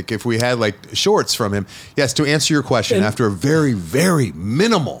doses. If we had shorts from him. Yes, to answer your question, after a very, very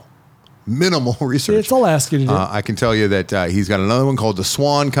minimal research. It's all I ask you to do. I can tell you that he's got another one called The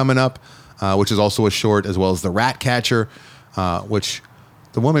Swan coming up, which is also a short, as well as The Rat Catcher, which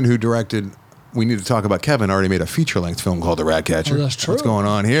the woman who directed We Need to Talk About Kevin already made a feature-length film called The Rat Catcher. Oh, that's true. What's going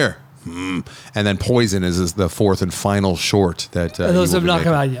on here? And then Poison is the fourth and final short that. And those have not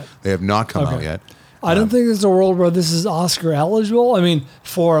come out yet. They have not come out yet. I don't think there's a world where this is Oscar eligible. I mean,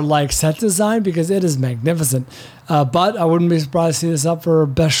 for set design, because it is magnificent. But I wouldn't be surprised to see this up for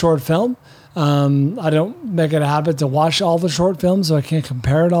best short film. I don't make it a habit to watch all the short films, so I can't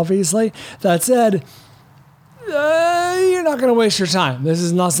compare it, obviously. That said, you're not going to waste your time. This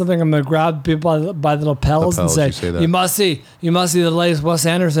is not something I'm going to grab people by the lapels and say, you must see the latest Wes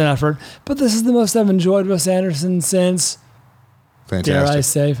Anderson effort. But this is the most I've enjoyed Wes Anderson since, dare I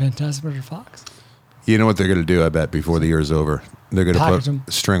say, Fantastic Mr. Fox. You know what they're going to do, I bet, before the year's over? They're going to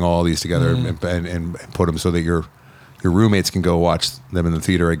string all these together and put them so that your roommates can go watch them in the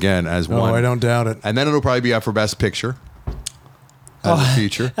theater again as one. Oh, I don't doubt it. And then it'll probably be up for Best Picture as a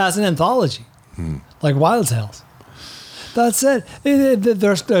feature. As an anthology, like Wild Tales. That said,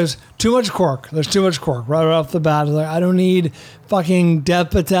 there's too much quirk. There's too much quirk right off the bat. I don't need fucking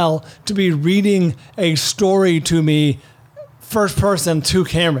Dev Patel to be reading a story to me first person to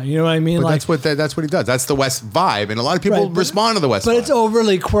camera. You know what I mean? But that's what he does. That's the West vibe. And a lot of people respond to the West vibe. But it's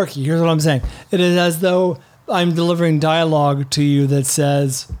overly quirky. Here's what I'm saying. It is as though I'm delivering dialogue to you that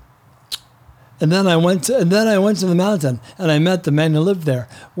says, and then I went to the mountain and I met the man who lived there.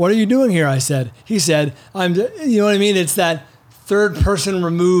 What are you doing here? I said. He said, you know what I mean? It's that third person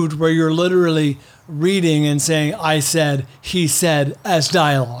removed where you're literally reading and saying, I said, he said, as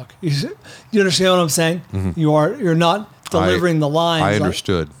dialogue. You understand what I'm saying? Mm-hmm. You're not delivering the lines. I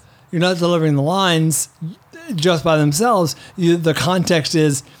understood. You're not delivering the lines just by themselves. The context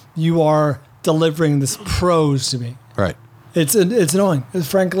is you are delivering this prose to me. Right. It's annoying.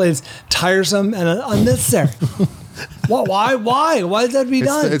 Frankly, it's tiresome and unnecessary. Why? Why does that be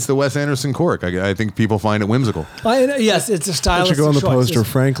done? It's the Wes Anderson quirk. I think people find it whimsical. Yes, it's a stylistic choice. It should go on the poster.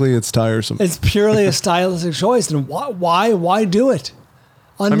 Frankly, it's tiresome. It's purely a stylistic choice. And why do it?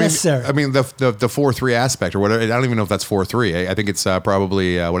 Unnecessary. I mean the 4:3 aspect or whatever. I don't even know if that's 4:3. I think it's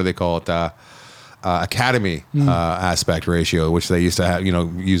probably what do they call it? Academy aspect ratio, which they used to have,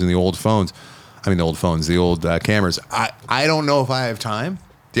 using the old phones. The old cameras. I don't know if I have time.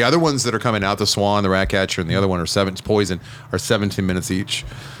 The other ones that are coming out, the Swan, the Rat Catcher, and the other one Poison, are 17 minutes each.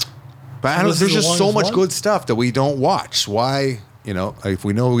 But there's just so much good stuff that we don't watch. Why, if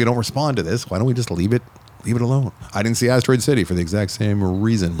we know we don't respond to this, why don't we just leave it alone? I didn't see Asteroid City for the exact same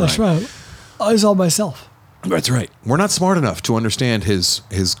reason. That's right. I saw myself. That's right. We're not smart enough to understand his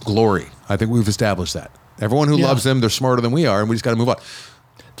glory. I think we've established that. Everyone who loves him, they're smarter than we are, and we just got to move on.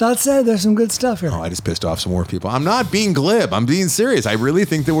 That said, there's some good stuff here. Oh, I just pissed off some more people. I'm not being glib. I'm being serious. I really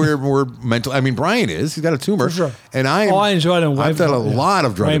think that we're mental. I mean, Brian is. He's got a tumor. For sure. And I enjoyed him. I've done a lot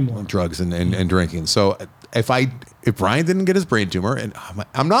of drugs and drinking. So if Brian didn't get his brain tumor, and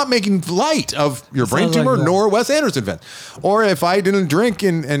I'm not making light of your brain tumor, nor Wes Anderson event, or if I didn't drink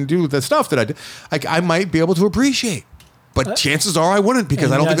and do the stuff that I did, I might be able to appreciate. But chances are I wouldn't,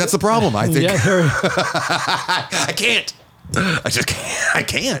 because I don't think that's the problem. I think I can't. I just can't. I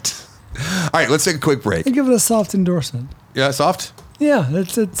can't. All right, let's take a quick break. Give it a soft endorsement. Yeah, soft? Yeah,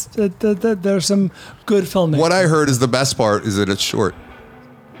 there's some good filmmaking. What I heard is the best part is that it's short,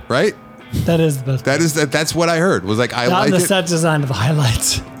 right? That is the best. That's what I heard. Was like, I not like in the it. set design of the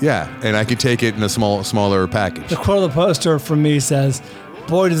highlights. Yeah, and I could take it in a smaller package. The quote of the poster from me says,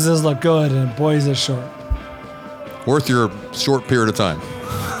 "Boy, does this look good, and boy, is it short." Worth your short period of time.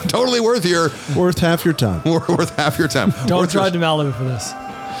 Totally worth half your time. Worth half your time. Don't drive to Malibu for this.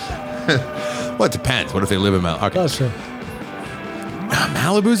 Well, it depends. What if they live in Malibu? Okay. That's true.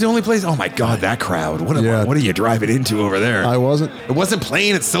 Malibu's the only place. Oh my God, that crowd! What are you driving into over there? I wasn't. It wasn't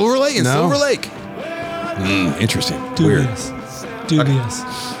playing at Silver Lake. Silver Lake. Interesting. Dubious. Weird. Dubious.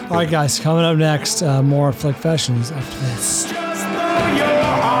 Okay. All right, guys. Coming up next, more Flick Fashions after this.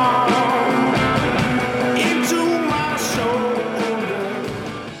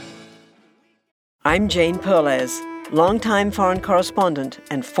 I'm Jane Perlez, longtime foreign correspondent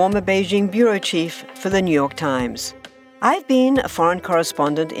and former Beijing bureau chief for the New York Times. I've been a foreign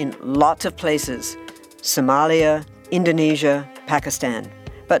correspondent in lots of places: Somalia, Indonesia, Pakistan,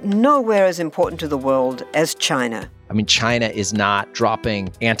 but nowhere as important to the world as China. I mean, China is not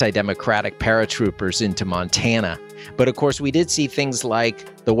dropping anti-democratic paratroopers into Montana. But of course, we did see things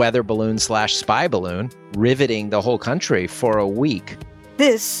like the weather balloon / spy balloon riveting the whole country for a week.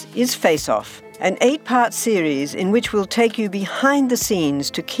 This is Face Off, an 8-part series in which we'll take you behind the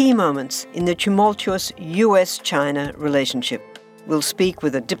scenes to key moments in the tumultuous U.S.-China relationship. We'll speak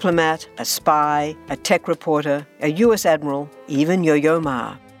with a diplomat, a spy, a tech reporter, a U.S. admiral, even Yo-Yo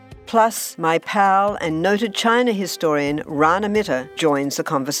Ma. Plus, my pal and noted China historian Rana Mitter joins the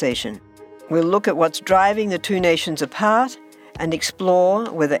conversation. We'll look at what's driving the two nations apart and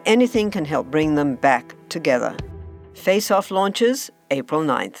explore whether anything can help bring them back together. Face Off launches April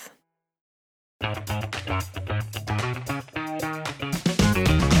 9th.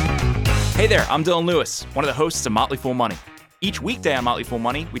 Hey there, I'm Dylan Lewis, one of the hosts of Motley Fool Money. Each weekday on Motley Fool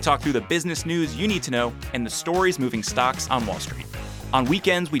Money, we talk through the business news you need to know and the stories moving stocks on Wall Street. On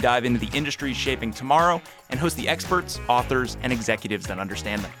weekends, we dive into the industries shaping tomorrow and host the experts, authors, and executives that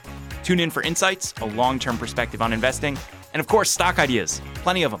understand them. Tune in for insights, a long-term perspective on investing, and of course, stock ideas.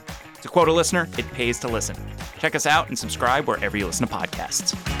 Plenty of them. To quote a listener, it pays to listen. Check us out and subscribe wherever you listen to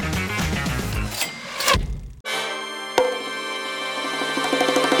podcasts.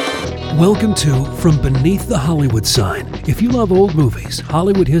 Welcome to From Beneath the Hollywood Sign. If you love old movies,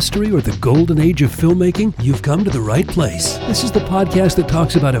 Hollywood history, or the golden age of filmmaking, you've come to the right place. This is the podcast that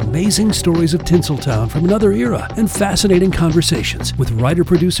talks about amazing stories of Tinseltown from another era and fascinating conversations with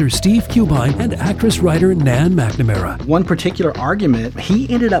writer-producer Steve Cubine and actress-writer Nan McNamara. One particular argument, he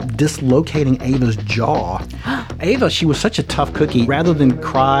ended up dislocating Ava's jaw. Ava, she was such a tough cookie. Rather than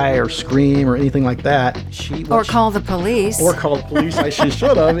cry or scream or anything like that, Or call the police. She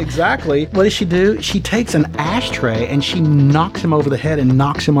should have, exactly. What does she do? She takes an ashtray and she knocks him over the head and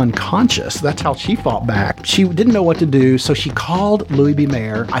knocks him unconscious. That's how she fought back. She didn't know what to do, so she called Louis B.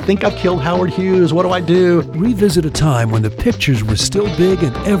 Mayer. I think I've killed Howard Hughes. What do I do? Revisit a time when the pictures were still big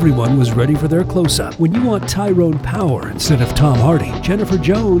and everyone was ready for their close-up. When you want Tyrone Power instead of Tom Hardy, Jennifer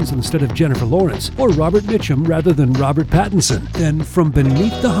Jones instead of Jennifer Lawrence, or Robert Mitchum rather than Robert Pattinson, then From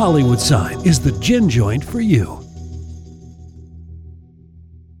Beneath the Hollywood Sign is the gin joint for you.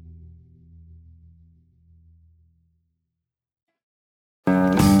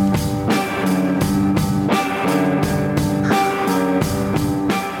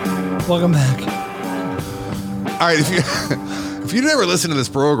 Welcome back. All right, if you never listen to this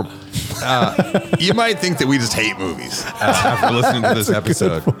program, you might think that we just hate movies after listening to this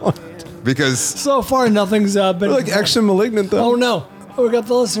episode. Because so far, nothing's been... We're like Action Malignant, though. Oh, no. We got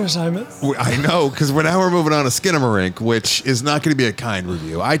the listener assignment. I know, because we're moving on to SKINAMARINK, which is not going to be a kind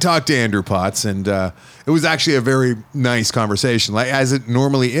review. I talked to Andrew Potts, and it was actually a very nice conversation, like as it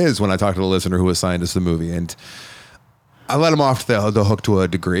normally is when I talk to the listener who assigned us the movie. And I let him off the hook to a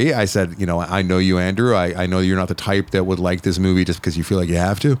degree. I said, I know you, Andrew. I know you're not the type that would like this movie just because you feel like you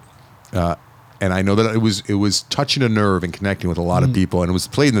have to. And I know that it was touching a nerve and connecting with a lot of people, and it was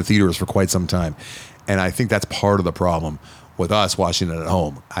played in the theaters for quite some time. And I think that's part of the problem with us watching it at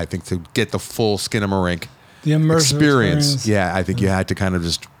home. I think to get the full Skinamarink the immersive experience. Yeah, I think you had to kind of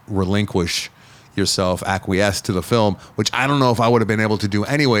just relinquish yourself, acquiesce to the film, which I don't know if I would have been able to do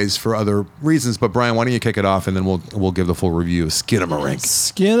anyways for other reasons. But Brian, why don't you kick it off, and then we'll give the full review of Skinamarink.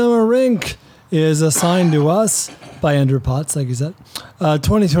 Skinamarink is assigned to us by Andrew Potts, like you said.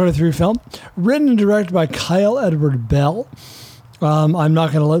 2023 film, written and directed by Kyle Edward Bell. I'm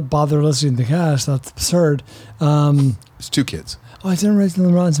not going to bother listening to the cast. That's absurd. It's 2 kids. Oh, I didn't write the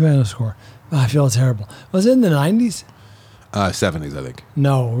Rotten Tomatoes score. Oh, I feel terrible. Was it in the 90s? 70s, I think.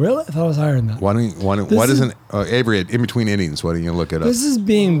 No, really? I thought it was higher than that. Why doesn't Avery, in between innings, why don't you look it up? This is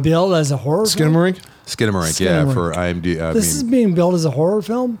being billed as a horror film? Skinamarink, yeah, for IMDb. This is being billed as a horror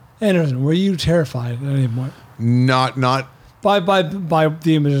film? Anderson, were you terrified at any point? Not by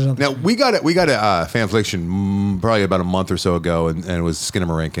the images. Now we got a fanfiction probably about a month or so ago, and it was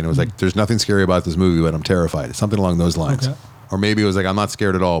Skinamarink, and it was like, there's nothing scary about this movie, but I'm terrified. It's something along those lines. Okay. Or maybe it was like, I'm not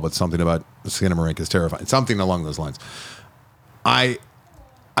scared at all, but something about Skinamarink is terrifying. Something along those lines. I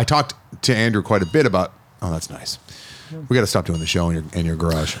talked to Andrew quite a bit about. Oh, that's nice. We got to stop doing the show in your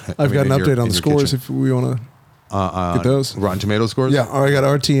garage. I've got an update on the scores if we want to get those. Rotten Tomatoes scores? Yeah, I got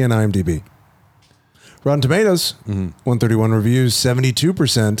RT and IMDb. Rotten Tomatoes, 131 reviews,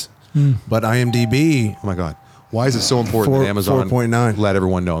 72%. But IMDb, oh my God. Why is it so important that Amazon 4.9. let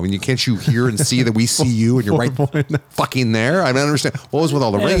everyone know? I mean, can't you hear and see that we see you and you're right fucking there? I don't understand. What was with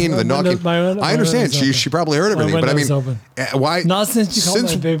all the ringing and the knocking? I understand. She probably heard everything, but I mean, why? Not since you called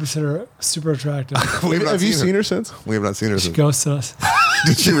my babysitter super attractive. Have you seen her since? We have not seen her since. She ghosted us.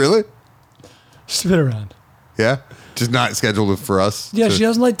 Did she really? She's been around. Yeah? Just not scheduled for us? Yeah, she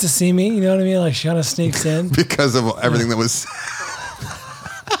doesn't like to see me. You know what I mean? Like, she kind of sneaks in. Because of everything that was...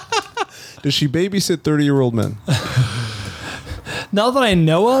 Does she babysit 30-year-old men? Not that I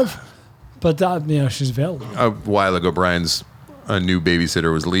know of, but she's available. A while ago, Brian's new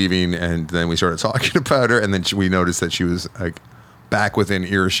babysitter was leaving, and then we started talking about her, and then we noticed that she was like back within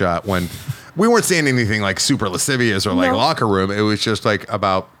earshot when we weren't saying anything like super lascivious or like locker room. It was just like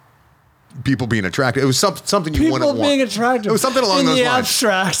about people being attractive. It was something you wouldn't want. People being attractive. It was something along those lines. In the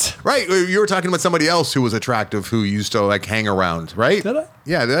abstract. Right. You were talking about somebody else who was attractive who used to like hang around, right? Did I?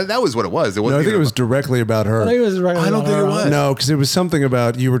 Yeah, that was what it was. No, I think it was directly about her. I don't think it was. No, because it was something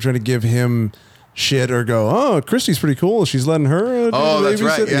about you were trying to give him shit or go, oh, Christy's pretty cool. She's letting her. That's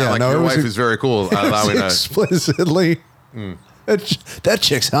right. Yeah, like your wife is very cool. Allowing explicitly. That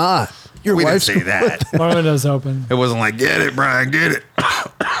chick's hot. Your we wife's didn't say that. My window's open. It wasn't like, get it, Brian, get it.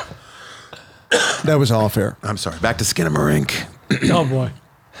 That was all fair. I'm sorry. Back to Skinamarink. Oh boy.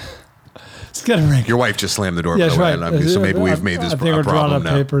 Skinamarink. Your wife just slammed the door. Yeah, that's right. So maybe we've made this I think we're drawing up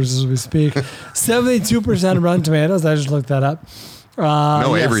papers as we speak. 72% Rotten Tomatoes. I just looked that up.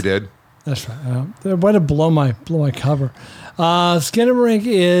 No, yes. Avery did. That's right. Way to blow my cover. Skinamarink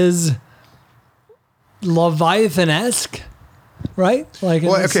is Leviathan-esque, right? Like,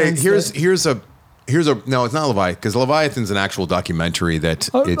 well, okay. Here's a no. It's not Leviathan, because Leviathan's an actual documentary that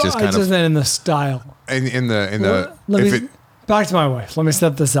it just kind of in the style. Back to my wife. Let me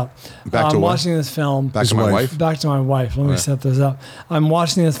set this up. Back to I'm watching this film. Back to my wife. Back to my wife. Let me set this up. I'm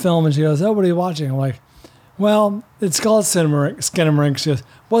watching this film, and she goes, "Oh, what are you watching?" I'm like, "Well, it's called Skinamarink." She goes,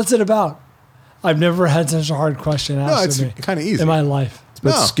 "What's it about?" I've never had such a hard question asked to me. It's kind of easy in my life. It's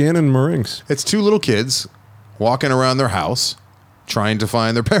about skin and marinks. It's 2 little kids walking around their house trying to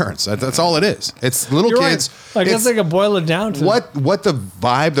find their parents. That's all it is. It's little kids. Right. I guess I could boil it down to what the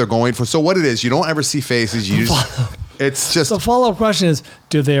vibe they're going for. So what it is, you don't ever see faces. It's just the follow-up question is,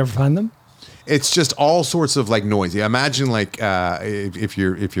 do they ever find them? It's just all sorts of like noise. Imagine like if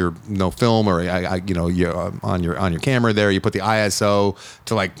you're no film or you're on your camera there, you put the ISO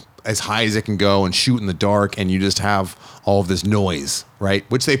to like as high as it can go and shoot in the dark, and you just have all of this noise, right?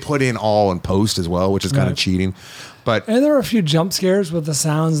 Which they put in all in post as well, which is kind of cheating. And there were a few jump scares with the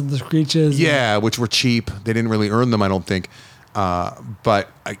sounds and the screeches. Yeah, which were cheap. They didn't really earn them, I don't think. But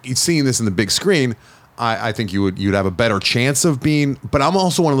seeing this in the big screen, I think you'd have a better chance of being. But I'm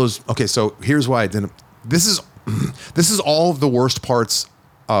also one of those. Okay, so here's why I didn't. This is all of the worst parts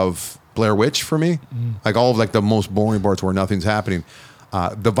of Blair Witch for me. Like all of like the most boring parts where nothing's happening.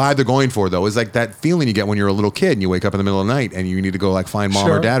 The vibe they're going for, though, is like that feeling you get when you're a little kid and you wake up in the middle of the night and you need to go like find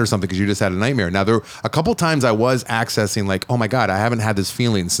mom or dad or something because you just had a nightmare. Now, there a couple times I was accessing like, oh my God, I haven't had this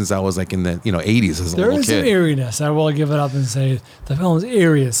feeling since I was like in the 80s as a little kid. There is some eeriness. I will give it up and say the film is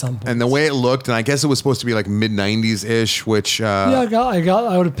eerie at some point. And the way it looked, and I guess it was supposed to be like mid-90s ish, which I would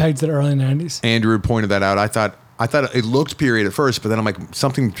have pegged it early 90s. Andrew pointed that out. I thought I thought it looked period at first, but then I'm like,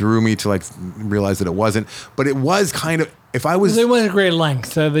 something drew me to like realize that it wasn't. But it was kind of, if I was... They went at great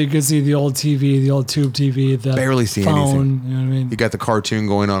length. So you could see the old TV, the old tube TV, the barely see phone, anything. You know what I mean? You got the cartoon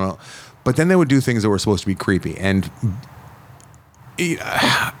going on. But then they would do things that were supposed to be creepy. And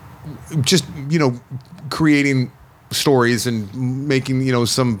just, creating stories and making,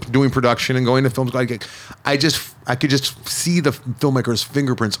 doing production and going to films. I could just see the filmmaker's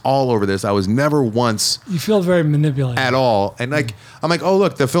fingerprints all over this. I was never once... You feel very manipulated. At all. And I'm like, oh,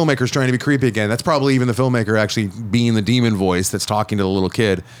 look, the filmmaker's trying to be creepy again. That's probably even the filmmaker actually being the demon voice that's talking to the little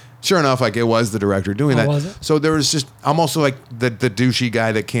kid. Sure enough, it was the director doing that. Was it? So there was just... I'm also like the douchey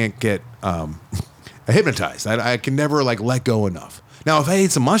guy that can't get hypnotized. I can never let go enough. Now, if I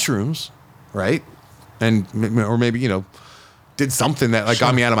ate some mushrooms, right? Or maybe, did something that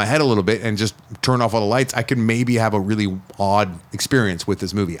got me out of my head a little bit and just turned off all the lights, I could maybe have a really odd experience with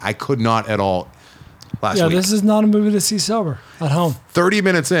this movie. I could not at all last week. Yeah, this is not a movie to see sober at home. 30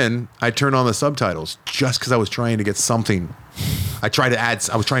 minutes in, I turned on the subtitles just because I was trying to get something. I was trying to add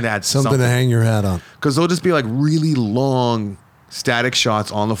something to hang your hat on. Because they'll just be really long static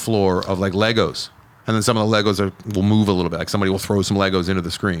shots on the floor of Legos. And then some of the Legos will move a little bit. Like somebody will throw some Legos into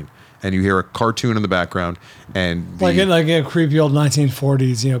the screen. And you hear a cartoon in the background, and like a creepy old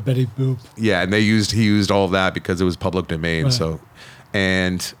 1940s, Betty Boop. Yeah, and he used all of that because it was public domain. Right. So,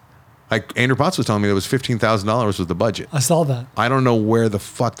 and Andrew Potts was telling me there was $15,000 was the budget. I saw that. I don't know where the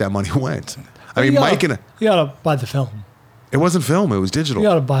fuck that money went. You gotta buy the film. It wasn't film; it was digital. You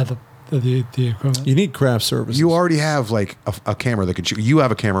gotta buy the equipment. You need craft services. You already have a camera that could shoot. You have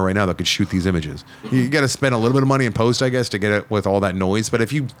a camera right now that could shoot these images. You got to spend a little bit of money in post, I guess, to get it with all that noise. But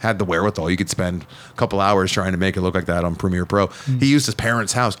if you had the wherewithal, you could spend a couple hours trying to make it look like that on Premiere Pro. He used his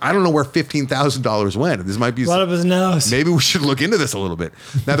parents' house. I don't know where $15,000 went. This might be right up his nose. Maybe we should look into this a little bit.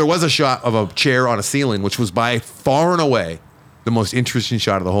 Now, there was a shot of a chair on a ceiling, which was by far and away the most interesting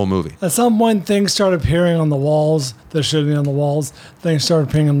shot of the whole movie. At some point, things started appearing on the walls that shouldn't be on the walls. Things started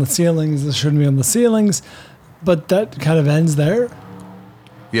appearing on the ceilings that shouldn't be on the ceilings. But that kind of ends there.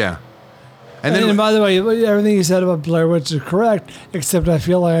 Yeah. And by the way, everything you said about Blair Witch is correct, except I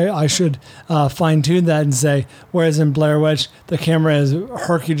feel like I should fine-tune that and say, whereas in Blair Witch, the camera is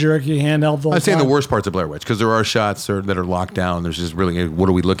herky-jerky, handheld the whole I'd say time. the worst parts of Blair Witch, because there are shots that are locked down. There's just really, what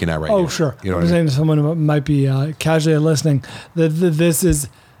are we looking at right now? Oh, sure. You know I'm saying to someone who might be casually listening, that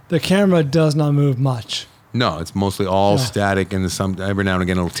the camera does not move much. No, it's mostly all static, and every now and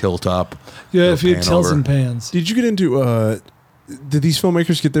again it'll tilt up. Yeah, a few tilts and pans. Did you get into... did these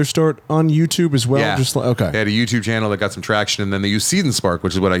filmmakers get their start on YouTube as well? Yeah. Okay. They had a YouTube channel that got some traction, and then they used Seed and Spark,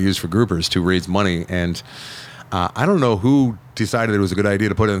 which is what I use for groupers to raise money. And I don't know who decided it was a good idea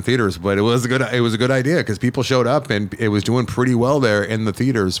to put it in theaters, but it was a good idea because people showed up, and it was doing pretty well there in the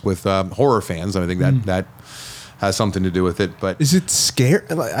theaters with horror fans. I think that has something to do with it. But is it scary?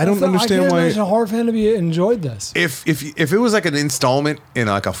 I don't understand why. I can't imagine a horror fan to be enjoyed this. If it was like an installment in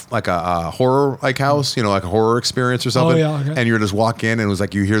like a horror house, like a horror experience or something, and you're just walk in and it was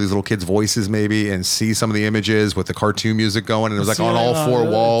like you hear these little kids' voices maybe and see some of the images with the cartoon music going, and it was like on all four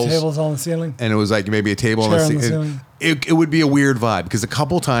walls, tables on the ceiling, and it was like maybe a table on the ceiling. It would be a weird vibe because a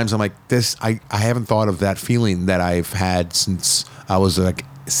couple times I'm like this. I haven't thought of that feeling that I've had since I was like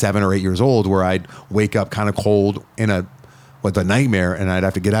 7 or 8 years old, where I'd wake up kind of cold with a nightmare, and I'd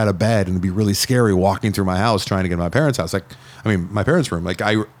have to get out of bed, and it'd be really scary walking through my house trying to get to my parents' house. My parents' room.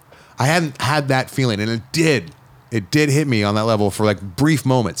 I hadn't had that feeling, and it did hit me on that level for brief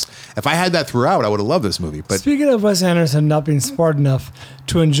moments. If I had that throughout, I would have loved this movie. But speaking of Wes Anderson not being smart enough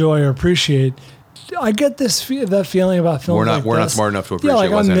to enjoy or appreciate, I get that feeling about films. We're not smart enough to appreciate.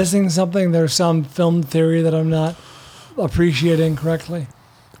 Yeah, I'm missing something. There's some film theory that I'm not appreciating correctly.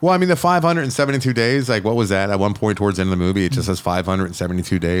 Well, the 572 days, what was that? At one point towards the end of the movie, it just says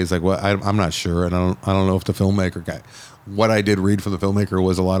 572 days. What? I'm not sure, and I don't know if the filmmaker guy. What I did read from the filmmaker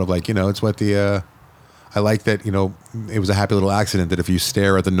was a lot of it's what the. I like that it was a happy little accident that if you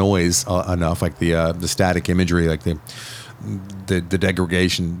stare at the noise enough, the static imagery, the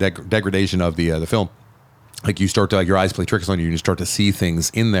degradation of the film, you start to your eyes play tricks on you, and you start to see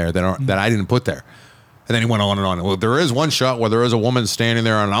things in there that I didn't put there. And then he went on and on. Well, there is one shot where there is a woman standing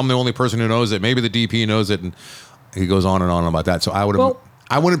there, and I'm the only person who knows it. Maybe the DP knows it, and he goes on and on about that. So I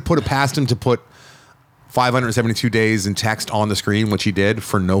wouldn't put it past him to put 572 days in text on the screen, which he did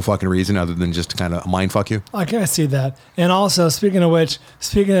for no fucking reason other than just to kind of mind fuck you. I can see that. And also, speaking of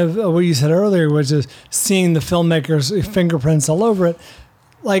what you said earlier, which is seeing the filmmaker's fingerprints all over it,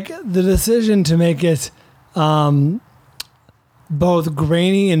 the decision to make it both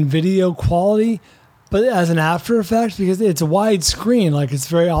grainy and video quality But as an after effect, because it's a wide screen, like it's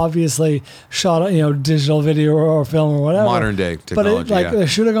very obviously shot on, digital video or film or whatever. Modern day technology. But they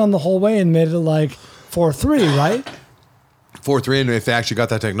should have gone the whole way and made it like 4:3, right? 4:3, and if they actually got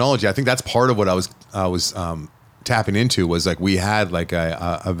that technology, I think that's part of what I was tapping into was like we had like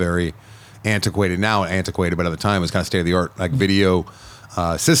a very antiquated, but at the time it was kind of state of the art like video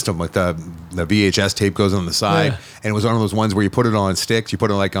system with the VHS tape goes on the side, and it was one of those ones where you put it on sticks, you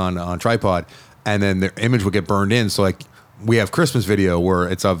put it like on tripod, and then the image would get burned in. So like we have Christmas video where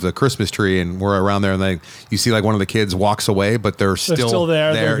it's of the Christmas tree, and we're around there, and then you see like one of the kids walks away, but they're still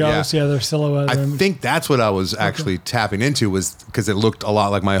there. They're ghosts, they're silhouette. I think that's what I was actually tapping into, was because it looked a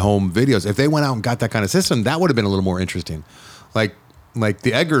lot like my home videos. If they went out and got that kind of system, that would have been a little more interesting, like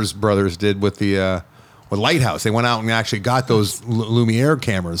the Eggers brothers did with the with Lighthouse. They went out and actually got those Lumiere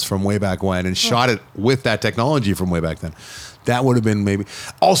cameras from way back when and shot it with that technology from way back then. That would have been maybe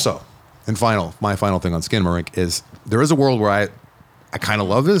also. And my final thing on SKINAMARINK is there is a world where I kind of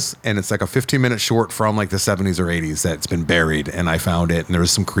love this, and it's like a 15-minute short from like the 70s or 80s that's been buried, and I found it, and there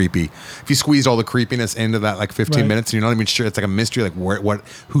was some creepy. If you squeezed all the creepiness into that like 15 minutes, and you're not even sure, it's like a mystery, like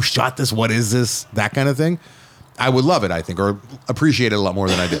who shot this, what is this, that kind of thing. I would love it, I think, or appreciate it a lot more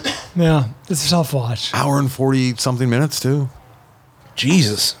than I did. Yeah, it's a tough watch. Hour and 40-something minutes too.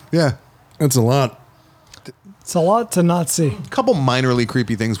 Jesus. Yeah, that's a lot. It's a lot to not see. A couple minorly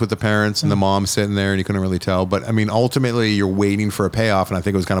creepy things with the parents and the mom sitting there, and you couldn't really tell. But I mean, ultimately, you're waiting for a payoff, and I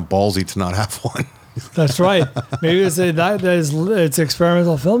think it was kind of ballsy to not have one. That's right. Maybe it's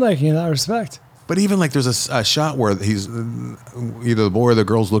experimental filmmaking in that respect. But even like there's a shot where he's either the boy or the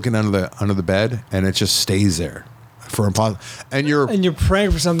girl's looking under the bed, and it just stays there for and you're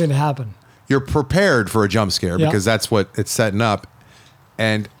praying for something to happen. You're prepared for a jump scare because that's what it's setting up.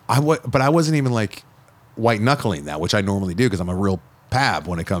 And I wasn't even like white knuckling that, which I normally do because I'm a real pab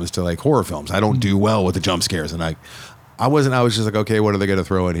when it comes to like horror films. I don't do well with the jump scares, and I was just like, okay, what are they going to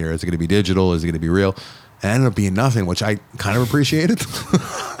throw in here? Is it going to be digital? Is it going to be real? And it ended up being nothing, which I kind of appreciated.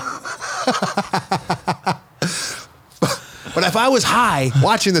 But if I was high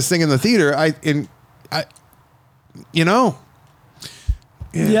watching this thing in the theater,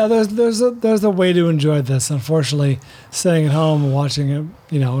 there's a way to enjoy this. Unfortunately, staying at home and watching it,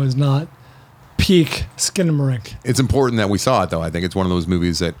 is not peak SKINAMARINK. It's important that we saw it, though. I think it's one of those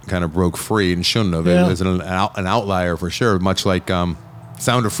movies that kind of broke free and shouldn't have. Yeah. It was an outlier for sure, much like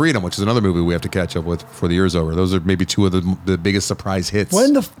Sound of Freedom, which is another movie we have to catch up with before the year's over. Those are maybe two of the biggest surprise hits.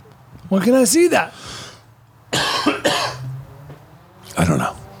 When can I see that? I don't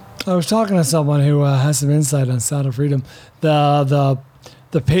know. I was talking to someone who has some insight on Sound of Freedom. The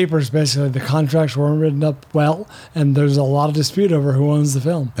papers, basically, the contracts weren't written up well, and there's a lot of dispute over who owns the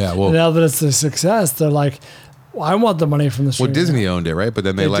film. Yeah, well, and now that it's a success, they're like, well, I want the money from the streaming. Well, Disney owned it, right? But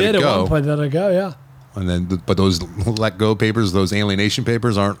then they let it go. At one point, let it go, yeah. And then, but those let go papers, those alienation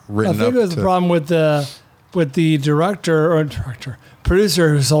papers, aren't written up. I think it was the problem with the producer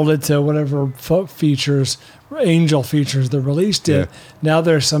who sold it to whatever Angel Features that released it. Yeah. Now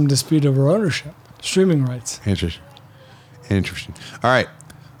there's some dispute over ownership, streaming rights. Interesting. All right.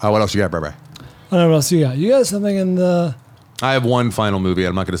 What else you got, Bye-bye? I don't know what else you got. You got something in the... I have one final movie.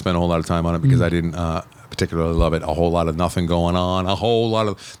 I'm not going to spend a whole lot of time on it because I didn't particularly love it. A whole lot of nothing going on. A whole lot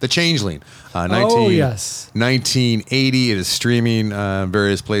of... The Changeling. 1980. It is streaming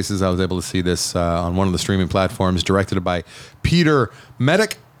various places. I was able to see this on one of the streaming platforms. Directed by Peter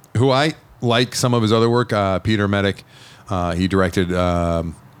Medic, who I like some of his other work. Peter Medic. He directed...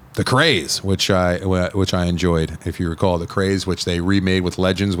 The Craze, which I enjoyed, if you recall, The Craze, which they remade with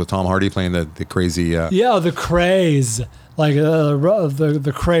Legends, with Tom Hardy playing the crazy... The Craze, like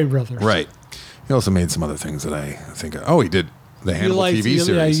the Cray brothers. Right. He also made some other things that I think... he did the Hannibal TV series.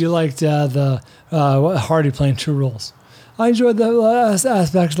 Yeah, you liked the Hardy playing two roles. I enjoyed the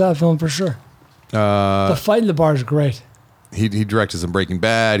aspects of that film for sure. The fight in the bar is great. He directed some Breaking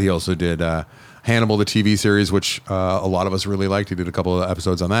Bad. He also did... Hannibal, the TV series, which a lot of us really liked. He did a couple of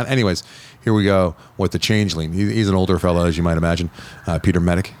episodes on that. Anyways, here we go with The Changeling. He's an older fellow, as you might imagine. Peter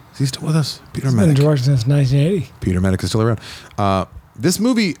Medic. Is he still with us? Peter Medic. He's been directing since 1980. Peter Medic is still around. This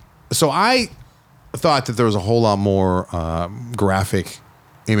movie, so I thought that there was a whole lot more graphic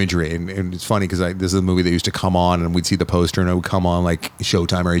imagery. And it's funny because this is a movie that used to come on and we'd see the poster and it would come on like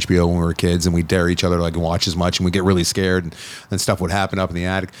Showtime or HBO when we were kids, and we'd dare each other to like watch as much, and we'd get really scared, and then stuff would happen up in the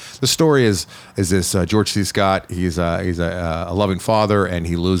attic. The story is this George C. Scott. He's a loving father, and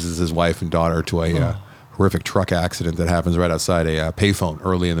he loses his wife and daughter to a horrific truck accident that happens right outside a payphone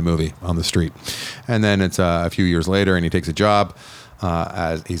early in the movie on the street. And then it's a few years later, and he takes a job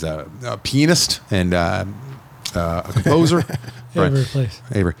as he's a pianist and a composer Avery, please.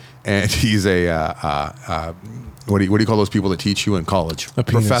 Avery, and he's a what do you call those people that teach you in college? A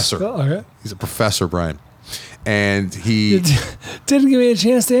professor. Oh, okay. He's a professor, Brian, and he didn't give me a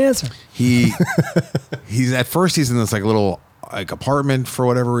chance to answer. he's at first he's in this like little like apartment for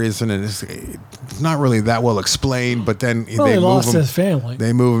whatever reason, and it's not really that well explained. But then Well, he lost his family.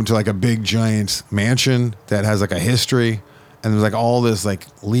 They move him to like a big giant mansion that has like a history, and there's like all this like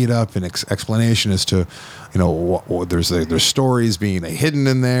lead up and explanation as to, you know, there's stories being hidden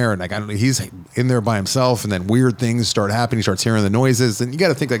in there, and like I don't know, he's in there by himself, and then weird things start happening. He starts hearing the noises, and you got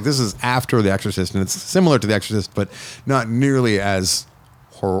to think like this is after The Exorcist, and it's similar to The Exorcist, but not nearly as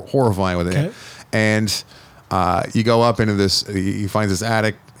horrifying with it. Okay. And you go up into this. He finds this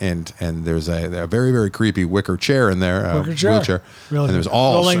attic, and there's a very, very creepy wicker chair in there, wheelchair, Really and there's good.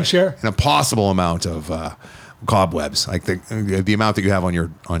 all Rolling chair. an impossible amount of cobwebs, like the amount that you have on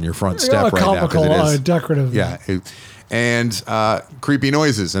your front step right now. 'Cause it is decorative. yeah, and creepy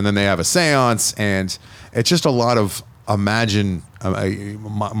noises, and then they have a seance, and it's just a lot of mind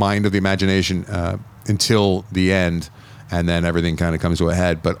of the imagination until the end, and then everything kind of comes to a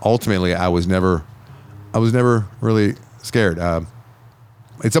head. But ultimately, I was never really scared.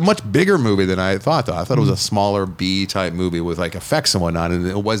 It's a much bigger movie than I thought, though. I thought it was a smaller B-type movie with like effects and whatnot, and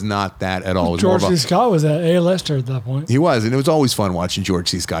it was not that at all. It was George more C. Scott was at A-lister at that point. He was, and it was always fun watching George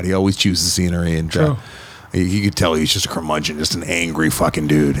C. Scott. He always chooses scenery, and you could tell he's just a curmudgeon, just an angry fucking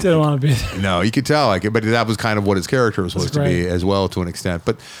dude. Didn't want to be there. No, you could tell, like, but that was kind of what his character was supposed to be as well, to an extent.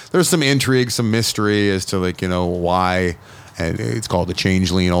 But there's some intrigue, some mystery as to like, you know, why, and it's called the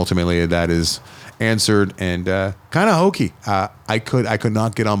Changeling. Ultimately, that is answered, and kind of hokey. I could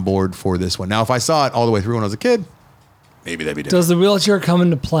not get on board for this one. Now, if I saw it all the way through when I was a kid, maybe that'd be different. Does the wheelchair come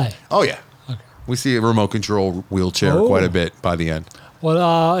into play? Oh yeah, okay. We see a remote control wheelchair quite a bit by the end.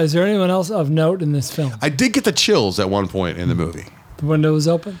 Well, is there anyone else of note in this film? I did get the chills at one point in the movie. The window was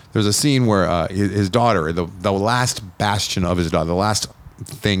open? There's a scene where his daughter, the last bastion of his daughter, the last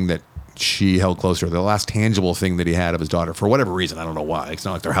thing that she held close to her, the last tangible thing that he had of his daughter, for whatever reason, I don't know why. It's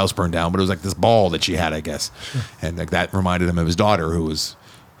not like their house burned down, but it was like this ball that she had, I guess. Sure. And like that reminded him of his daughter who was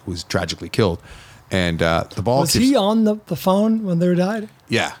tragically killed. And the ball was he on the phone when they died?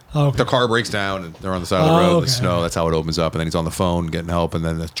 Yeah. Oh, okay. The car breaks down and they're on the side of the road in the snow. That's how it opens up. And then he's on the phone getting help. And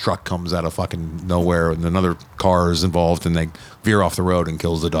then the truck comes out of fucking nowhere and another car is involved and they veer off the road and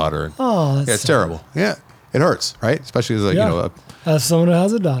kills the daughter. And, that's it's terrible. Yeah. It hurts, right? Especially as you know, as someone who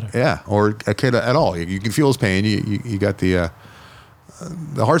has a daughter. Yeah. Or a kid at all. You can feel his pain. You got the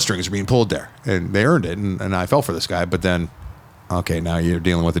heartstrings are being pulled there and they earned it. And I fell for this guy, but then, okay, now you're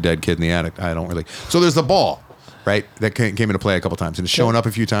dealing with a dead kid in the attic. I don't really. So there's the ball, right? That came into play a couple times, and it's shown up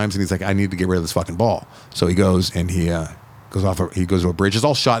a few times. And he's like, I need to get rid of this fucking ball. So he goes and he goes to a bridge. It's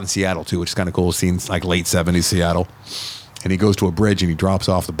all shot in Seattle too, which is kind of cool. Scenes like late '70s Seattle. And he goes to a bridge and he drops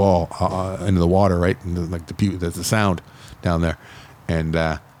off the ball into the water, right? And like there's the sound down there,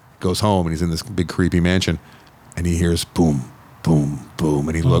 and goes home and he's in this big creepy mansion, and he hears boom. Boom, boom,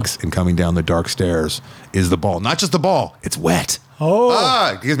 and he looks, and coming down the dark stairs is the ball. Not just the ball, it's wet.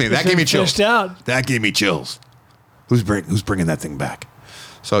 Excuse me, that gave me chills. That gave me chills. Who's bringing that thing back?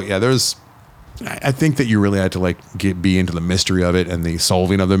 So yeah, I think that you really had to like be into the mystery of it and the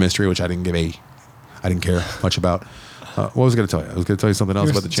solving of the mystery, which I didn't care much about. What was I going to tell you? I was going to tell you something else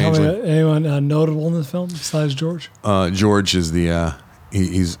about the Changeling. Anyone notable in this film besides George? George is the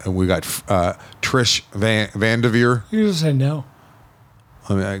we got Trish Van Devere. You just say no.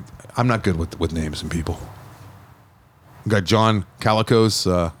 I mean, I'm not good with names and people. We got John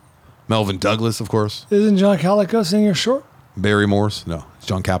Calicos, Melvin Douglas, of course. Isn't John Calicos in your short? Barry Morse? No, it's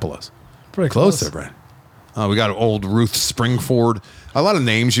John Capelos. Pretty close there, Brian. We got old Ruth Springford. A lot of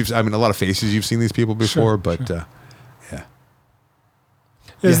names. A lot of faces. You've seen these people before, but yeah.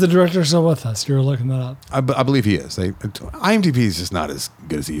 Is the director still with us? You were looking that up. I believe he is. IMDb is just not as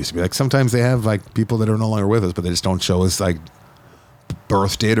good as it used to be. Like sometimes they have like people that are no longer with us, but they just don't show us like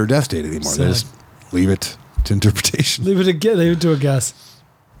birth date or death date anymore. They just leave it to interpretation. Leave it to a guess.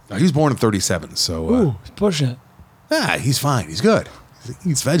 No, he was born in 1937, so he's pushing it. Yeah, he's fine. He's good.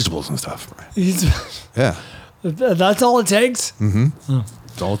 He eats vegetables and stuff. Yeah. That's all it takes? Mm-hmm. Oh.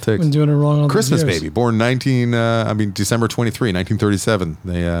 That's all it takes. Been doing it wrong all Christmas these years. baby, born December 23, 1937.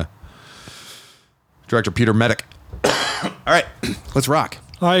 They director Peter Medic. All right, let's rock.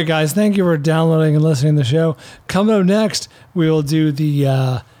 All right, guys. Thank you for downloading and listening to the show. Coming up next, we will do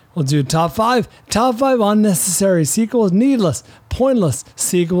we'll do top five unnecessary sequels, needless, pointless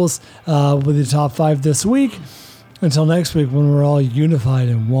sequels with the top 5 this week. Until next week, when we're all unified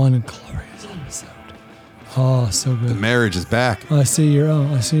in one glorious episode. Oh, so good. The marriage is back. I see your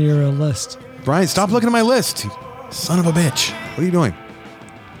list. Brian, stop looking at my list. Son of a bitch. What are you doing?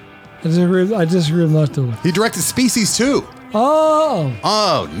 I disagree with most of it. He directed Species 2.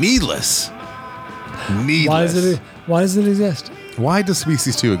 Oh, needless. Needless. Why does it exist? Why does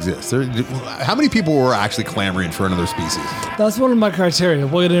Species 2 exist? How many people were actually clamoring for another Species? That's one of my criteria.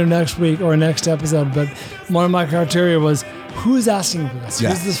 We'll get into next week or next episode, but one of my criteria was who's asking for this?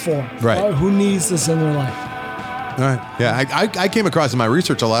 Who's this for? Right. Who needs this in their life? All right. Yeah, I came across in my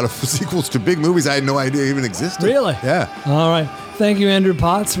research a lot of sequels to big movies I had no idea even existed. Really? Yeah. All right. Thank you, Andrew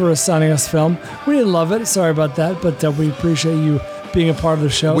Potts, for assigning us film. We didn't love it. Sorry about that, but we appreciate you being a part of the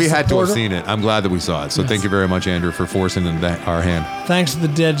show. We had to have seen it. I'm glad that we saw it. So thank you very much, Andrew, for forcing our hand. Thanks to the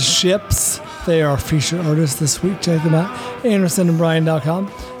Dead Ships. They are featured artists this week. Check them out. AndersonandBryan.com.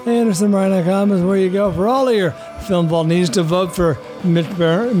 AndersonandBryan.com is where you go for all of your Film Vault needs to vote for Mitch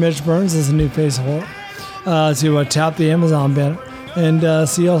Burns as a new face of horror. To tap the Amazon banner and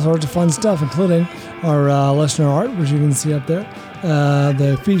see all sorts of fun stuff, including our listener art, which you can see up there.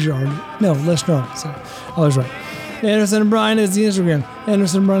 The feature art. No, listener art. Sorry. I was right. Anderson and Bryan is the Instagram.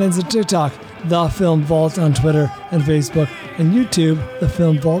 Anderson and Bryan is the TikTok. The Film Vault on Twitter and Facebook and YouTube. The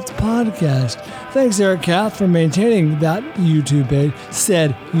Film Vault Podcast. Thanks, Eric Kath, for maintaining that YouTube page.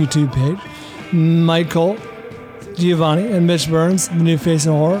 Mike Cole, Giovanni, and Mitch Burns, the new face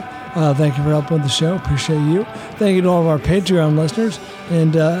of horror. Thank you for helping with the show. Appreciate you. Thank you to all of our Patreon listeners.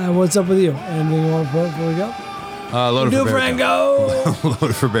 And what's up with you? Anything you want to put before we go? Loaded for Bear.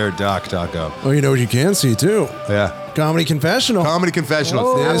 Loaded for Bear. Doc.go. Oh, you know what you can see too? Yeah. Comedy Confessional.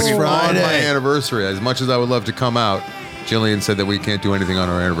 This Friday. On my anniversary. As much as I would love to come out, Jillian said that we can't do anything on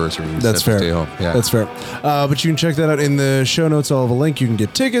our anniversary. That's fair. Stay home. Yeah. That's fair. But you can check that out in the show notes. I'll have a link. You can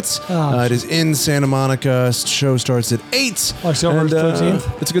get tickets. It is in Santa Monica. Show starts at 8. October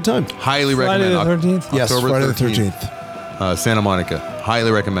 13th. It's a good time. Highly recommend. Friday the 13th? Yes, October Friday 13th. the 13th. Santa Monica.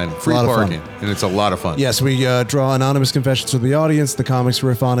 Highly recommend. Free parking. And it's a lot of fun. Yes, we draw anonymous confessions from the audience. The comics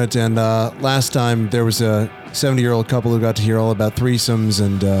riff on it. And last time there was a 70-year-old couple who got to hear all about threesomes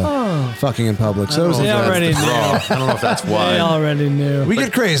and fucking in public. So They already knew. I don't know if that's why. They already knew. We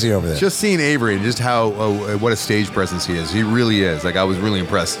get crazy over there. Just seeing Avery and just how what a stage presence he is. He really is. Like I was really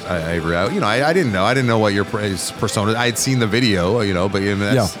impressed, Avery. I didn't know. I didn't know what your persona. I had seen the video, but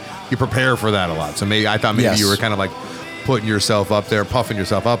you prepare for that a lot. So I thought maybe you were kind of like putting yourself up there, puffing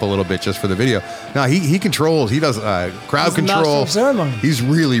yourself up a little bit just for the video. No, he controls. He does crowd control. He's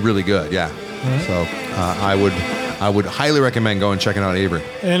really, really good. Yeah. Right. So I would highly recommend going and checking out Avery.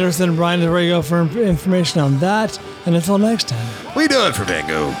 Anderson and Bryan is where you go for information on that. And until next time, we do it for Van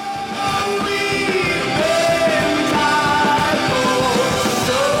Gogh.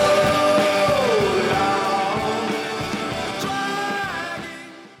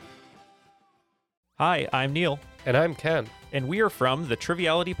 Hi, I'm Neil. And I'm Ken. And we are from the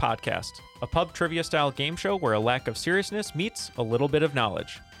Triviality Podcast, a pub trivia-style game show where a lack of seriousness meets a little bit of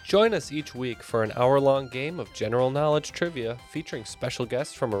knowledge. Join us each week for an hour-long game of general knowledge trivia featuring special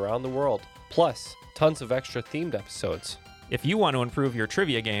guests from around the world, plus tons of extra themed episodes. If you want to improve your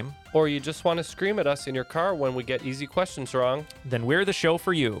trivia game, or you just want to scream at us in your car when we get easy questions wrong, then we're the show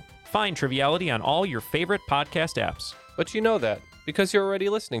for you. Find Triviality on all your favorite podcast apps. But you know that because you're already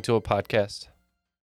listening to a podcast.